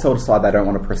 If Foxtel decide they don't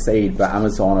want to proceed, but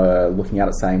Amazon are looking at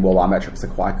it saying, well, our metrics are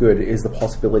quite good, is the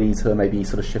possibility to maybe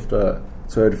sort of shift to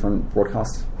a different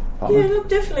broadcast partner? Yeah, look,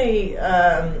 definitely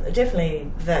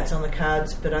that's on the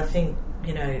cards, but I think,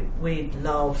 we'd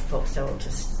love Foxtel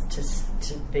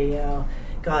to be our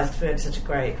guys. We've had such a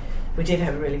great... We did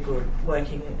have a really good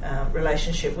working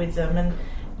relationship with them, and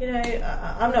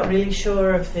I'm not really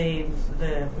sure of the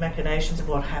machinations of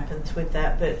what happens with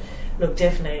that, but look,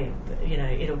 definitely,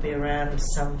 it'll be around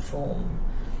some form.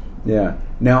 Yeah.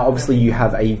 Now, obviously, you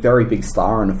have a very big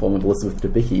star in the form of Elizabeth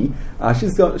Debicki.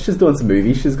 She's doing some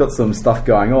movies. She's got some stuff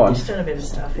going on. She's doing a bit of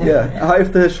stuff. Yeah.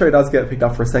 If the show does get picked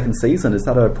up for a second season, is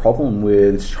that a problem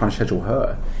with trying to schedule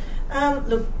her?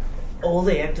 Look, all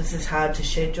the actors is hard to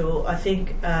schedule. I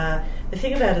think the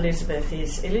thing about Elizabeth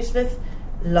is Elizabeth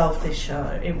loved this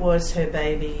show. It was her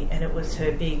baby, and it was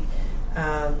her big.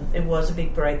 It was a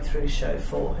big breakthrough show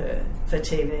for her for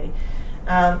TV,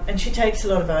 and she takes a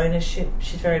lot of ownership.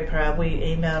 She's very proud. We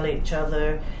email each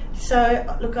other.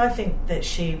 So look, I think that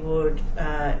she would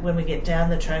when we get down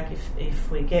the track,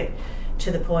 if we get to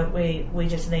the point we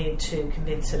just need to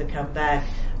convince her to come back.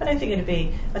 I don't think it'd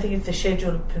be... I think if the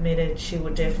schedule permitted, she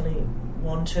would definitely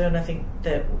want to, and I think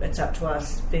that it's up to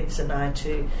us, Vince and I,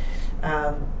 to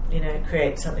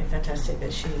create something fantastic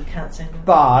that she can't say no.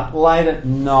 But late at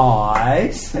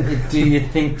night, do you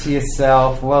think to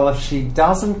yourself, well, if she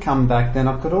doesn't come back, then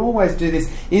I could always do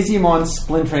this? Is your mind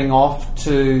splintering off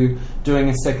to doing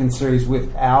a second series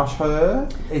without her?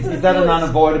 Is that an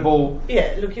unavoidable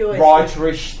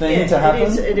writerish thing to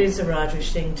happen? It is a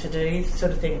writerish thing to do. You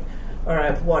sort of think, all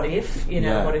right, what if?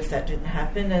 What if that didn't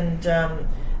happen? And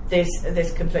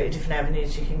there's completely different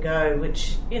avenues you can go,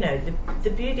 which,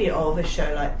 the beauty of a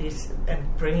show like this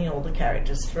and bringing all the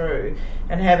characters through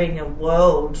and having a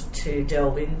world to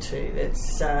delve into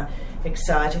that's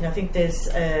exciting. I think there's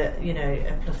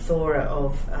a plethora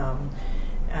of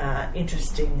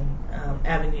interesting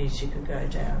avenues you could go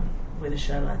down with a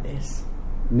show like this.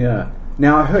 Yeah.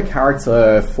 Now, her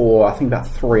character for, I think, about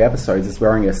 3 episodes is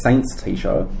wearing a Saints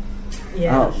t-shirt.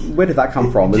 Yeah. Where did that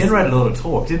come from? It generated a lot of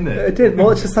talk, didn't it? It did. Well,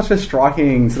 it's just such a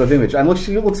striking sort of image. And look,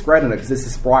 she looks great in it because it's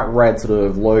this bright red sort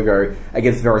of logo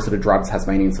against very sort of drab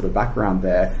Tasmanian sort of background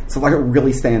there. So, it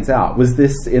really stands out. Was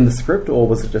this in the script or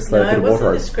was it just a bit of wardrobe? No, it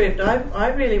wasn't the script. I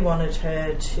really wanted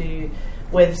her to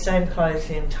wear the same clothes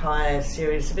the entire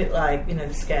series, a bit like,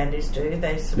 the Scandis do.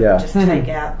 They sort of just take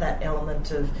out that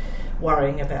element of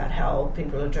worrying about how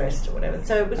people are dressed or whatever.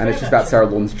 So it was, and it's just about Sarah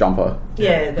Lund's jumper.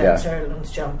 Yeah, Sarah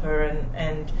Lund's jumper,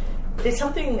 and there's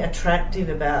something attractive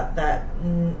about that,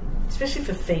 especially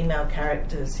for female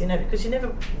characters, because you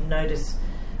never notice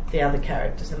the other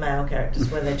characters, the male characters,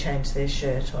 when they change their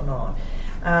shirt or not.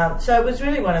 So it was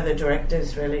really one of the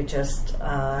directors really just,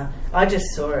 I just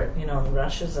saw it, on the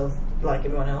rushes of, like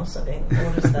everyone else, I think.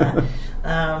 What is that?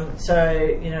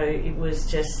 It was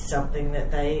just something that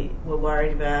they were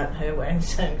worried about, her wearing the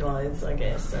same clothes, I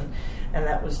guess, and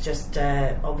that was just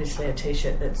obviously a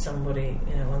t-shirt that somebody,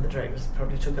 one of the directors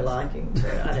probably took a liking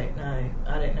to. I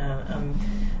don't know. I'm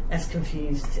as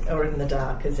confused or in the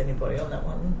dark as anybody on that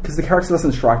one. Because the character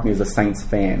doesn't strike me as a Saints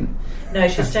fan. No,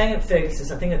 she's staying at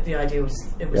Fergus's. I think that the idea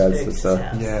was Fergus's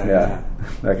house. Yeah.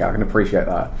 Okay, I can appreciate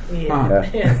that.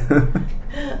 Yeah.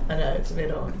 I know, it's a bit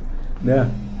odd. Yeah.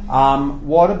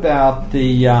 What about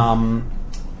the...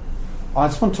 I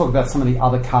just want to talk about some of the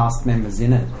other cast members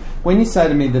in it. When you say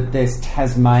to me that there's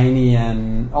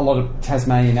a lot of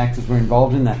Tasmanian actors were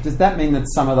involved in that, does that mean that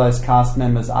some of those cast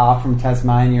members are from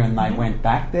Tasmania and they went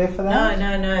back there for that?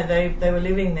 No. They were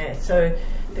living there. So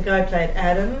the guy played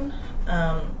Adam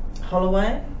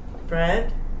Holloway,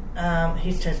 Brad,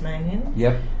 he's Tasmanian.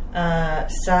 Yep.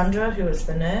 Sandra, who was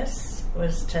the nurse,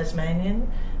 was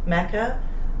Tasmanian. Macca,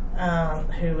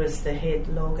 who was the head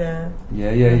logger.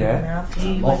 Yeah.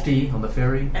 Lofty on the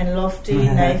ferry. And Lofty,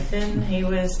 Nathan, he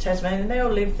was Tasmanian. They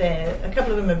all lived there. A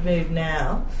couple of them have moved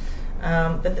now.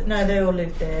 They all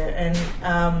lived there. And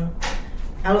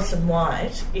Alison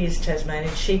White is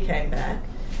Tasmanian. She came back.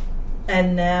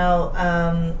 And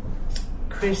now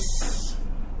Chris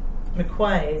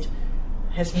McQuaid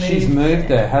has moved. She's moved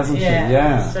there, hasn't she?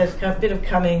 Yeah. So it's a bit of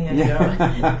coming and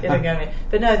going.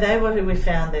 But no, they were who we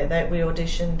found there. We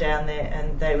auditioned down there,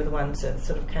 and they were the ones that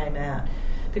sort of came out.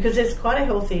 Because there's quite a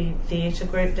healthy theatre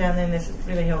group down there, and there's a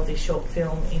really healthy short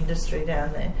film industry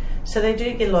down there. So they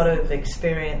do get a lot of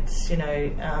experience,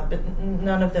 but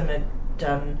none of them had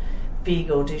done big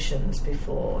auditions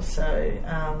before. So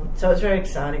it's very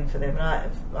exciting for them. And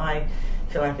I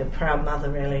feel like a proud mother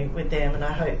really with them, and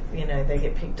I hope they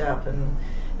get picked up. And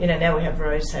now we have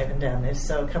Rosehaven down there,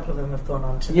 so a couple of them have gone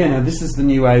on to this is the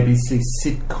new ABC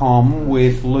sitcom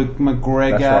with Luke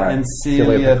McGregor and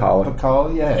Celia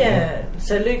Picol.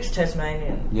 So Luke's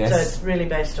Tasmanian, so it's really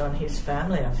based on his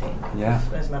family, I think,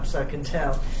 as much as I can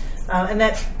tell. And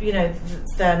that's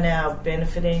they're now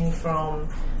benefiting from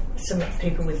some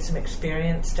people with some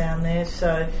experience down there,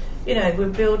 so we're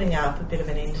building up a bit of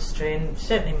an industry. And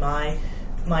certainly my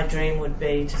dream would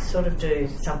be to sort of do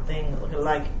something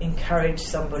like encourage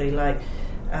somebody like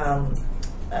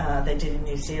they did in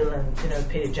New Zealand.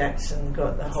 Peter Jackson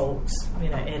got the whole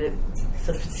edit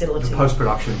sort of facility, the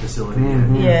post-production facility,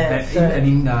 and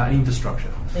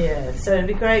infrastructure. Yeah, so it'd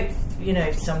be great,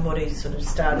 if somebody sort of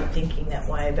started thinking that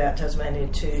way about Tasmania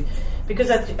too, because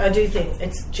I do think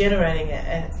it's generating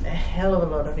a hell of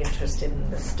a lot of interest in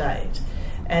the state.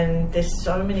 And there's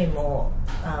so many more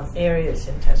areas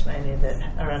in Tasmania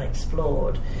that are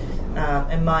unexplored.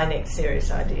 And my next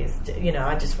serious idea is,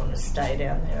 I just want to stay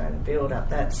down there and build up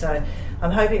that. So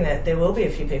I'm hoping that there will be a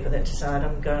few people that decide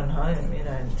I'm going home.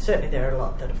 And certainly there are a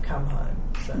lot that have come home.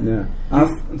 So.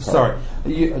 Yeah. Sorry.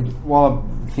 While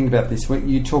I think about this,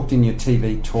 you talked in your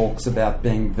TV talks about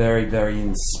being very, very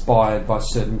inspired by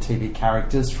certain TV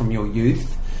characters from your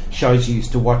youth, shows you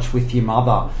used to watch with your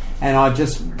mother. And I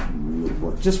just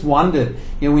wondered,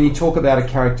 when you talk about a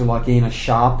character like Ina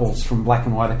Sharples from black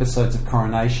and white episodes of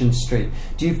Coronation Street,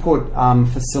 do you put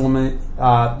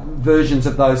versions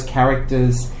of those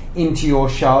characters into your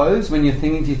shows when you're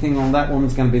thinking? Do you think, that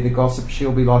woman's going to be the gossip,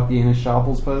 she'll be like the Ina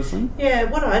Sharples person? Yeah,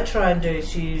 what I try and do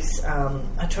is use,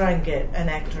 I try and get an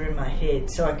actor in my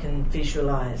head so I can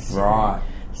visualise. Right.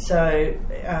 So,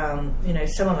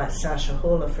 someone like Sasha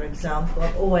Haller, for example,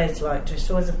 I've always liked her. She's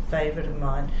always a favourite of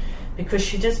mine because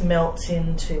she just melts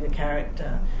into the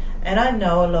character. And I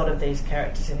know a lot of these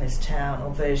characters in this town,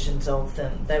 or versions of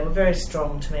them. They were very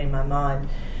strong to me in my mind.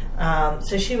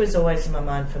 So she was always in my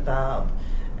mind for Barb.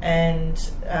 And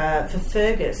for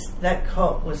Fergus, that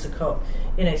cop was a cop,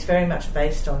 it's very much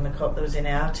based on the cop that was in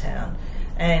our town.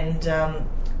 And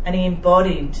he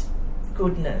embodied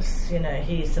goodness,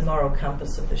 he's the moral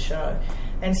compass of the show.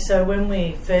 And so when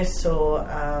we first saw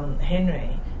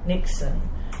Henry Nixon,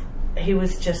 he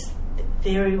was just...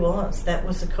 There he was. That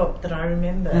was the cop that I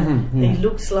remember. Mm-hmm, yeah. He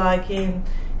looks like him.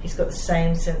 He's got the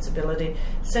same sensibility.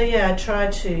 So I try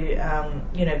to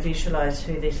visualise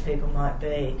who these people might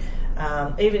be,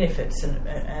 even if it's an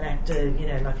actor,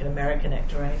 like an American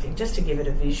actor or anything, just to give it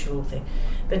a visual thing.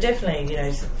 But definitely,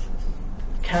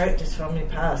 characters from your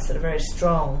past that are very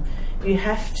strong. You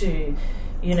have to,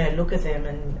 look at them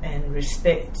and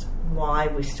respect why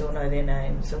we still know their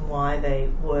names and why they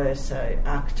were so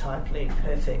archetypally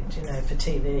perfect, for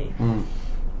TV.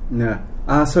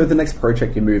 Yeah. So the next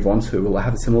project you move on to, will it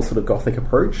have a similar sort of gothic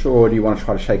approach, or do you want to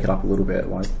try to shake it up a little bit?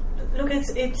 Like, look,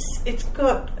 it's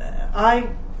got. I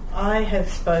have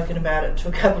spoken about it to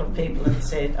a couple of people and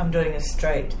said I'm doing a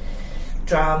straight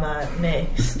drama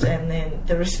next, and then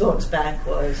the response back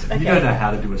was, okay. You don't know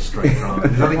how to do a straight drama.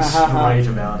 There's nothing straight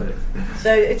about it.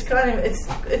 So it's kind of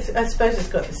it's I suppose it's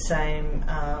got the same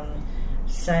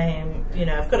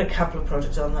I've got a couple of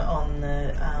projects on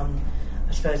the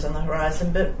I suppose on the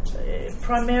horizon, but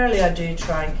primarily I do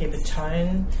try and keep a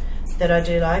tone that I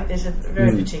do like. There's a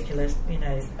very particular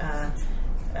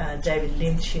David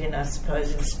Lynchian, I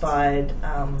suppose, inspired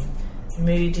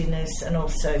moodiness and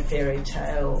also fairy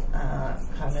tale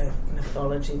kind of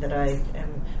mythology that I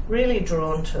am really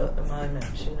drawn to at the moment.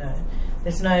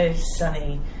 There's no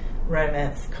sunny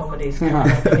romance comedies coming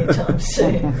up anytime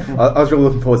soon. I was really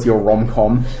looking forward to your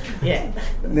rom-com. Yeah.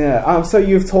 So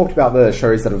you've talked about the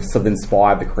shows that have sort of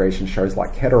inspired the creation, shows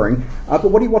like Kettering, but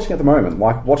what are you watching at the moment?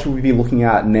 Like, what should we be looking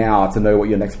at now to know what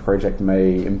your next project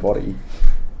may embody?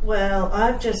 Well,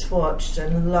 I've just watched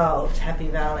and loved Happy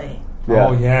Valley. Yeah.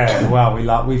 Oh yeah,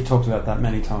 wow, we've talked about that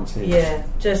many times here. Yeah,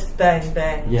 just bang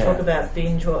bang. Yeah. Talk about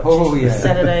binge watching. Oh yeah.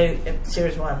 Saturday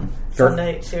series 1,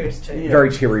 Sunday series 2. Very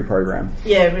cheery program.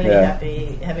 Yeah, really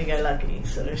happy-go-lucky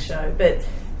sort of show. But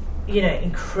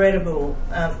incredible.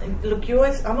 Look,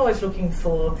 I'm always looking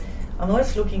for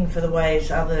the ways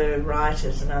other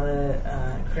writers and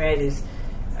other creators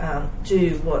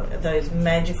do what those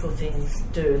magical things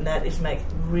do, and that is make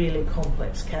really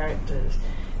complex characters.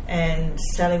 And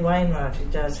Sally Wainwright, who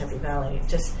does Happy Valley,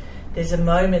 there's a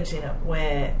moment in it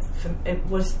where it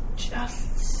was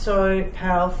just so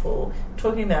powerful.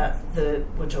 Talking about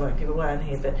which I won't give away on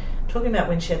here, but talking about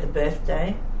when she had her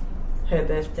birthday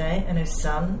and her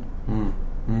son,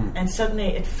 and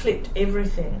suddenly it flipped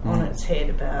everything on its head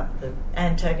about the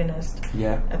antagonist,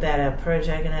 about our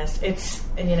protagonist.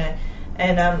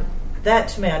 That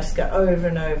to me, I just go over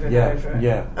and over and over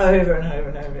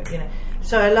and over.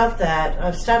 So I love that.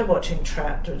 I've started watching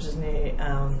Trapped, which is new,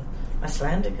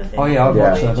 Icelandic, I think. Oh yeah, I've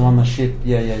watched that. The one on the ship.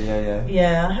 Yeah.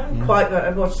 Yeah, I haven't quite got. I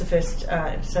watched the first.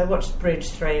 So I watched Bridge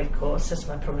 3, of course. That's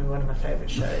probably one of my favourite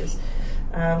shows.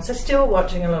 So still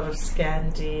watching a lot of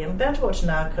Scandi. I'm about to watch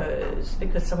Narcos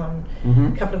because a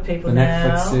couple of people the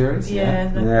now. Netflix series.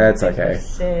 Yeah, it's okay.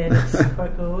 Said it's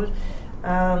quite good.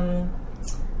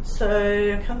 So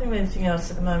I can't think of anything else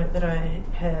at the moment that I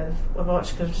have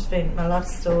watched, because my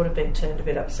life's sort of been turned a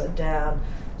bit upside down.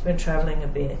 I've been travelling a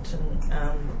bit,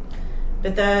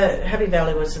 but the Happy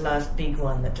Valley was the last big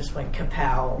one that just went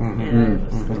kapow.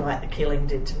 It was like The Killing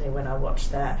did to me when I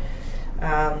watched that.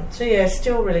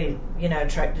 Still really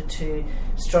attracted to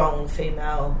strong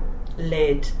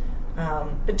female-led,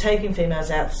 but taking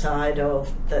females outside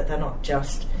of that. They're not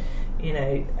just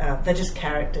they're just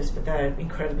characters, but they're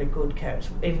incredibly good characters.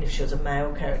 Even if she was a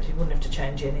male character, you wouldn't have to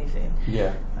change anything.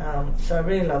 Yeah. So I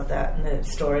really love that, and the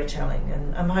storytelling.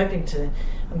 And I'm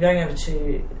going over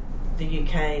to the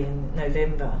UK in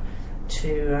November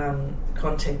to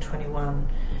Content 21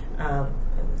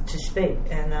 to speak,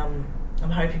 and I'm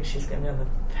hoping she's going to be on the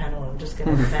panel. I'm just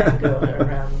going to fangirl her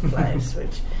around the place,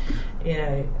 which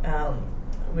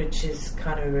is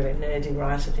kind of a really nerdy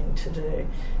writer thing to do.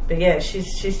 But yeah,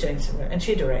 she's doing some, and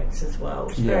she directs as well,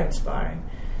 which is very inspiring.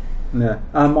 Yeah.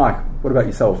 Mike, what about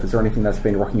yourself? Is there anything that's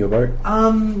been rocking your boat?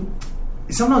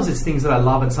 Sometimes it's things that I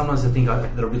love, and sometimes I think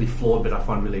that are really flawed, but I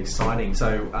find really exciting.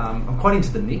 So I'm quite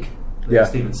into the Nick, the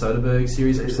Steven Soderbergh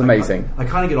series. It's amazing. I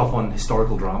kind of get off on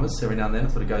historical dramas every now and then. I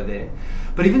sort of go there.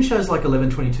 But even shows like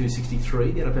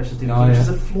 11/22/63, the adaptation of Stephen King, which is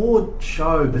a flawed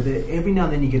show, but every now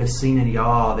and then you get a scene and you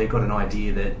go, they've got an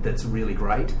idea that's really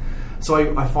great.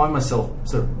 So I find myself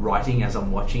sort of writing as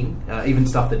I'm watching, even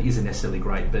stuff that isn't necessarily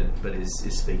great, but is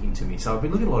speaking to me. So I've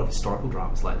been looking at a lot of historical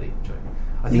dramas lately, Joe.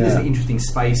 I think there's an interesting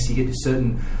space. You get to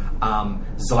certain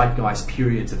zeitgeist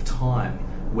periods of time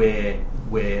where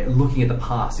looking at the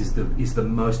past is the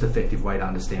most effective way to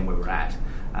understand where we're at.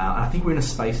 And I think we're in a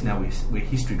space now where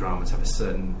history dramas have a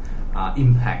certain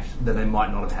impact that they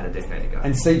might not have had a decade ago.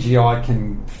 And CGI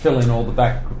can fill in all the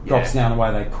backdrops now in a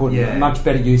way they couldn't. Yeah. Much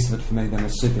better use of it for me than a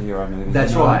superhero movie.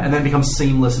 That's right. And then it becomes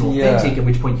seamless and authentic, at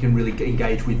which point you can really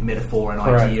engage with metaphor and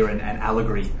idea and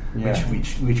allegory,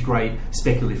 which great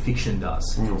speculative fiction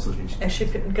does.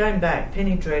 Actually, going back,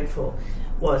 Penny Dreadful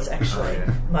was actually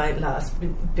my last...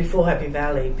 Before Happy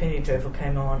Valley, Penny Dreadful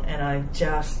came on, and I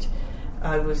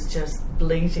was just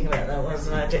bleating about that,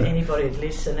 wasn't I? To anybody who'd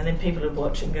listen, and then people would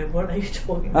watch it and go, "What are you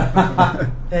talking about?"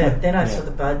 But then I saw the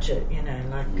budget,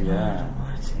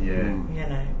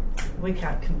 we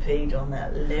can't compete on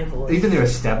that level. Even their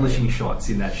establishing shots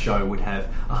in that show would have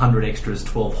 100 extras,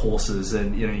 12 horses,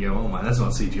 and you go, "Oh my, that's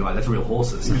not CGI, that's real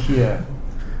horses." Yeah.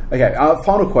 Okay,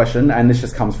 final question, and this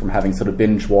just comes from having sort of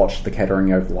binge watched the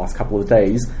Kettering over the last couple of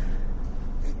days.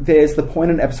 There's the point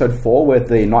in episode 4 where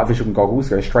the night vision goggles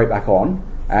go straight back on,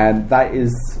 and that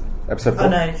is episode 4. Oh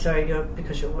no, sorry,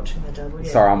 because you're watching the double.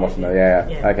 Yeah, sorry, I'm watching it. Yeah.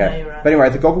 Okay. No, you're right. But anyway,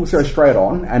 the goggles go straight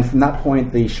on, and from that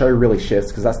point, the show really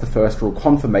shifts because that's the first real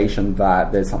confirmation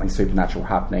that there's something supernatural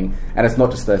happening, and it's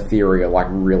not just a theory; it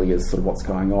really is sort of what's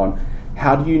going on.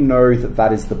 How do you know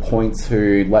that is the point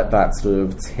to let that sort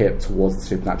of tip towards the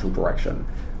supernatural direction?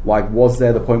 Was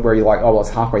there the point where you're like, oh, well, it's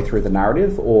halfway through the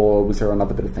narrative, or was there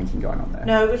another bit of thinking going on there?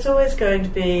 No, it was always going to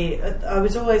be... I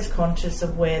was always conscious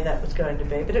of where that was going to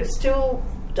be, but it's still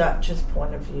Dutch's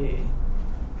point of view,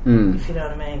 if you know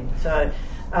what I mean. So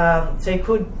you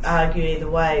could argue either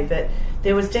way, but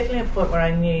there was definitely a point where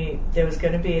I knew there was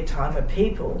going to be a time where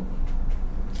people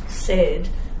said,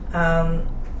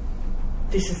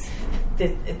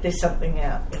 there's something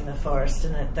out in the forest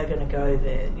and they're going to go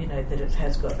there, that it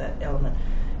has got that element.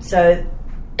 So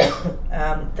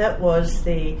that was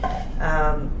the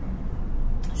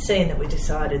scene that we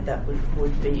decided that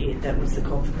would be it. That was the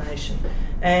confirmation.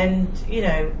 And,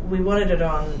 we wanted it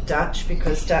on Dutch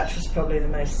because Dutch was probably the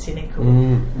most cynical.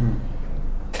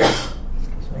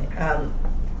 Excuse me.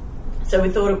 So we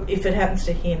thought if it happens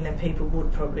to him, then people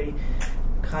would probably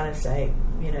kind of say,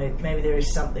 maybe there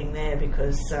is something there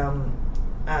because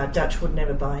Dutch would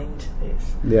never buy into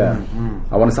this. Yeah.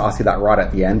 I wanted to ask you that right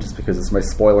at the end just because it's the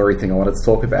most spoilery thing I wanted to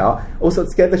talk about. Also, it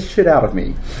scared the shit out of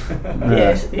me.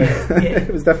 Yes.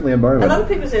 It was definitely a moment. A lot of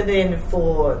people said the end of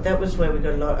 4, that was where we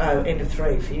got a lot... Oh, end of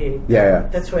 3 for you. Yeah.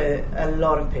 That's where a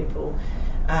lot of people...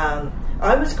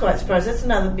 I was quite surprised. That's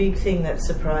another big thing that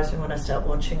surprised me when I started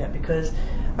watching it because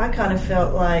I kind of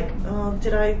felt like,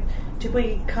 did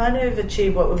we kind of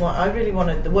achieve what we want? I really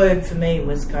wanted, the word for me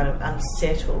was kind of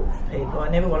unsettle people. I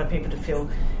never wanted people to feel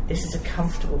this is a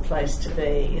comfortable place to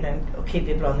be, or keep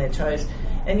people on their toes.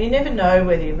 And you never know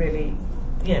whether you really,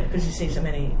 because you see so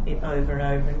many over and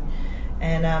over.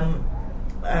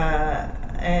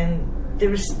 And the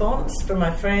response from my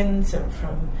friends and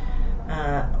from,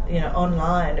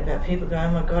 online about people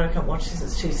going, oh my God, I can't watch this,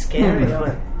 it's too scary. I'm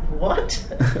like, what?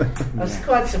 I was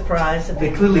quite surprised.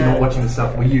 They're clearly not watching the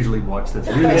stuff we usually watch that's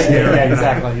really scary. Yeah,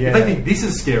 exactly. Yeah. They think this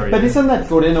is scary. But isn't that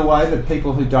good in a way that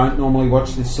people who don't normally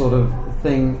watch this sort of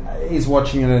thing is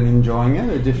watching it and enjoying it,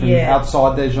 a different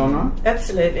outside their genre?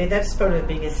 Absolutely. That's probably the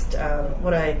biggest,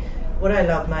 what I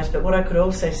love most, but what I could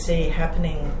also see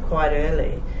happening quite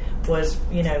early was,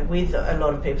 with a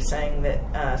lot of people saying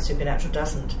that Supernatural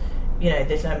doesn't,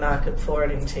 there's no market for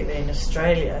it in TV in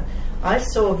Australia. I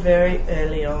saw very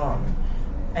early on,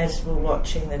 as we're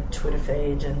watching the Twitter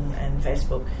feed and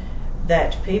Facebook,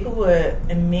 that people were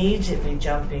immediately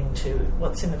jumping to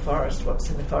what's in the forest,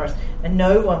 and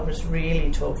no one was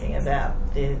really talking about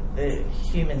the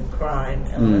human crime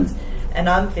elements. And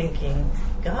I'm thinking,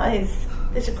 guys,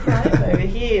 there's a crime over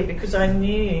here, because I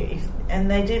knew, and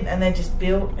they just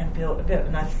built and built and built,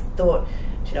 and I thought,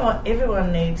 do you know what,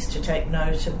 everyone needs to take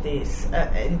note of this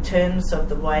in terms of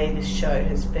the way this show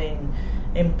has been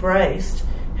embraced,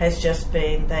 has just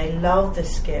been, they love the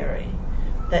scary,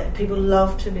 that people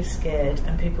love to be scared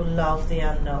and people love the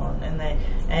unknown,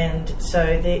 and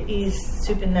so there is,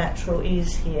 supernatural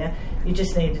is here, you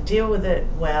just need to deal with it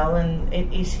well, and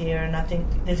it is here, and I think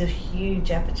there's a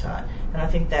huge appetite, and I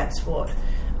think that's what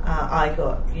I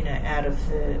got, out of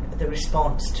the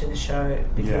response to the show,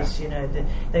 because they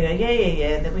go,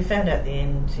 yeah, that we found out at the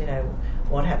end,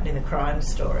 what happened in the crime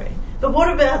story. But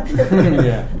what about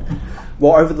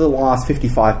Well, over the last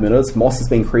 55 minutes, Moss has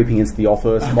been creeping into the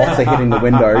office, moths are hitting the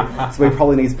window, so we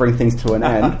probably need to bring things to an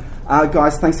end.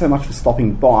 Guys, thanks so much for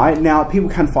stopping by. Now, people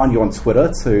can find you on Twitter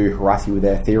to harass you with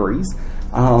their theories.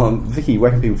 Vicky,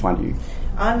 where can people find you?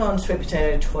 I'm on Sweet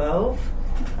Potato 12,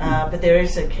 but there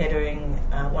is a Kettering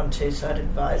 1-2, so I'd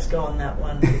advise go on that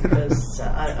one because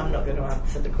I'm not going to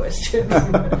answer the question.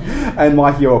 And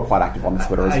Mike, you're quite active on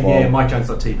Twitter as well. Yeah,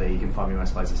 MikeJones.tv, you can find me in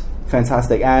most places.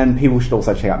 Fantastic. And people should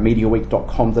also check out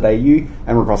Mediaweek.com.au,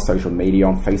 and we're across social media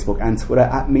on Facebook and Twitter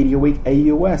at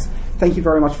MediaweekAUS. Thank you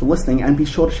very much for listening, and be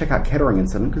sure to check out Kettering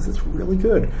Incident because it's really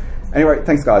good. Anyway,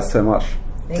 thanks guys so much.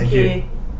 Thank you.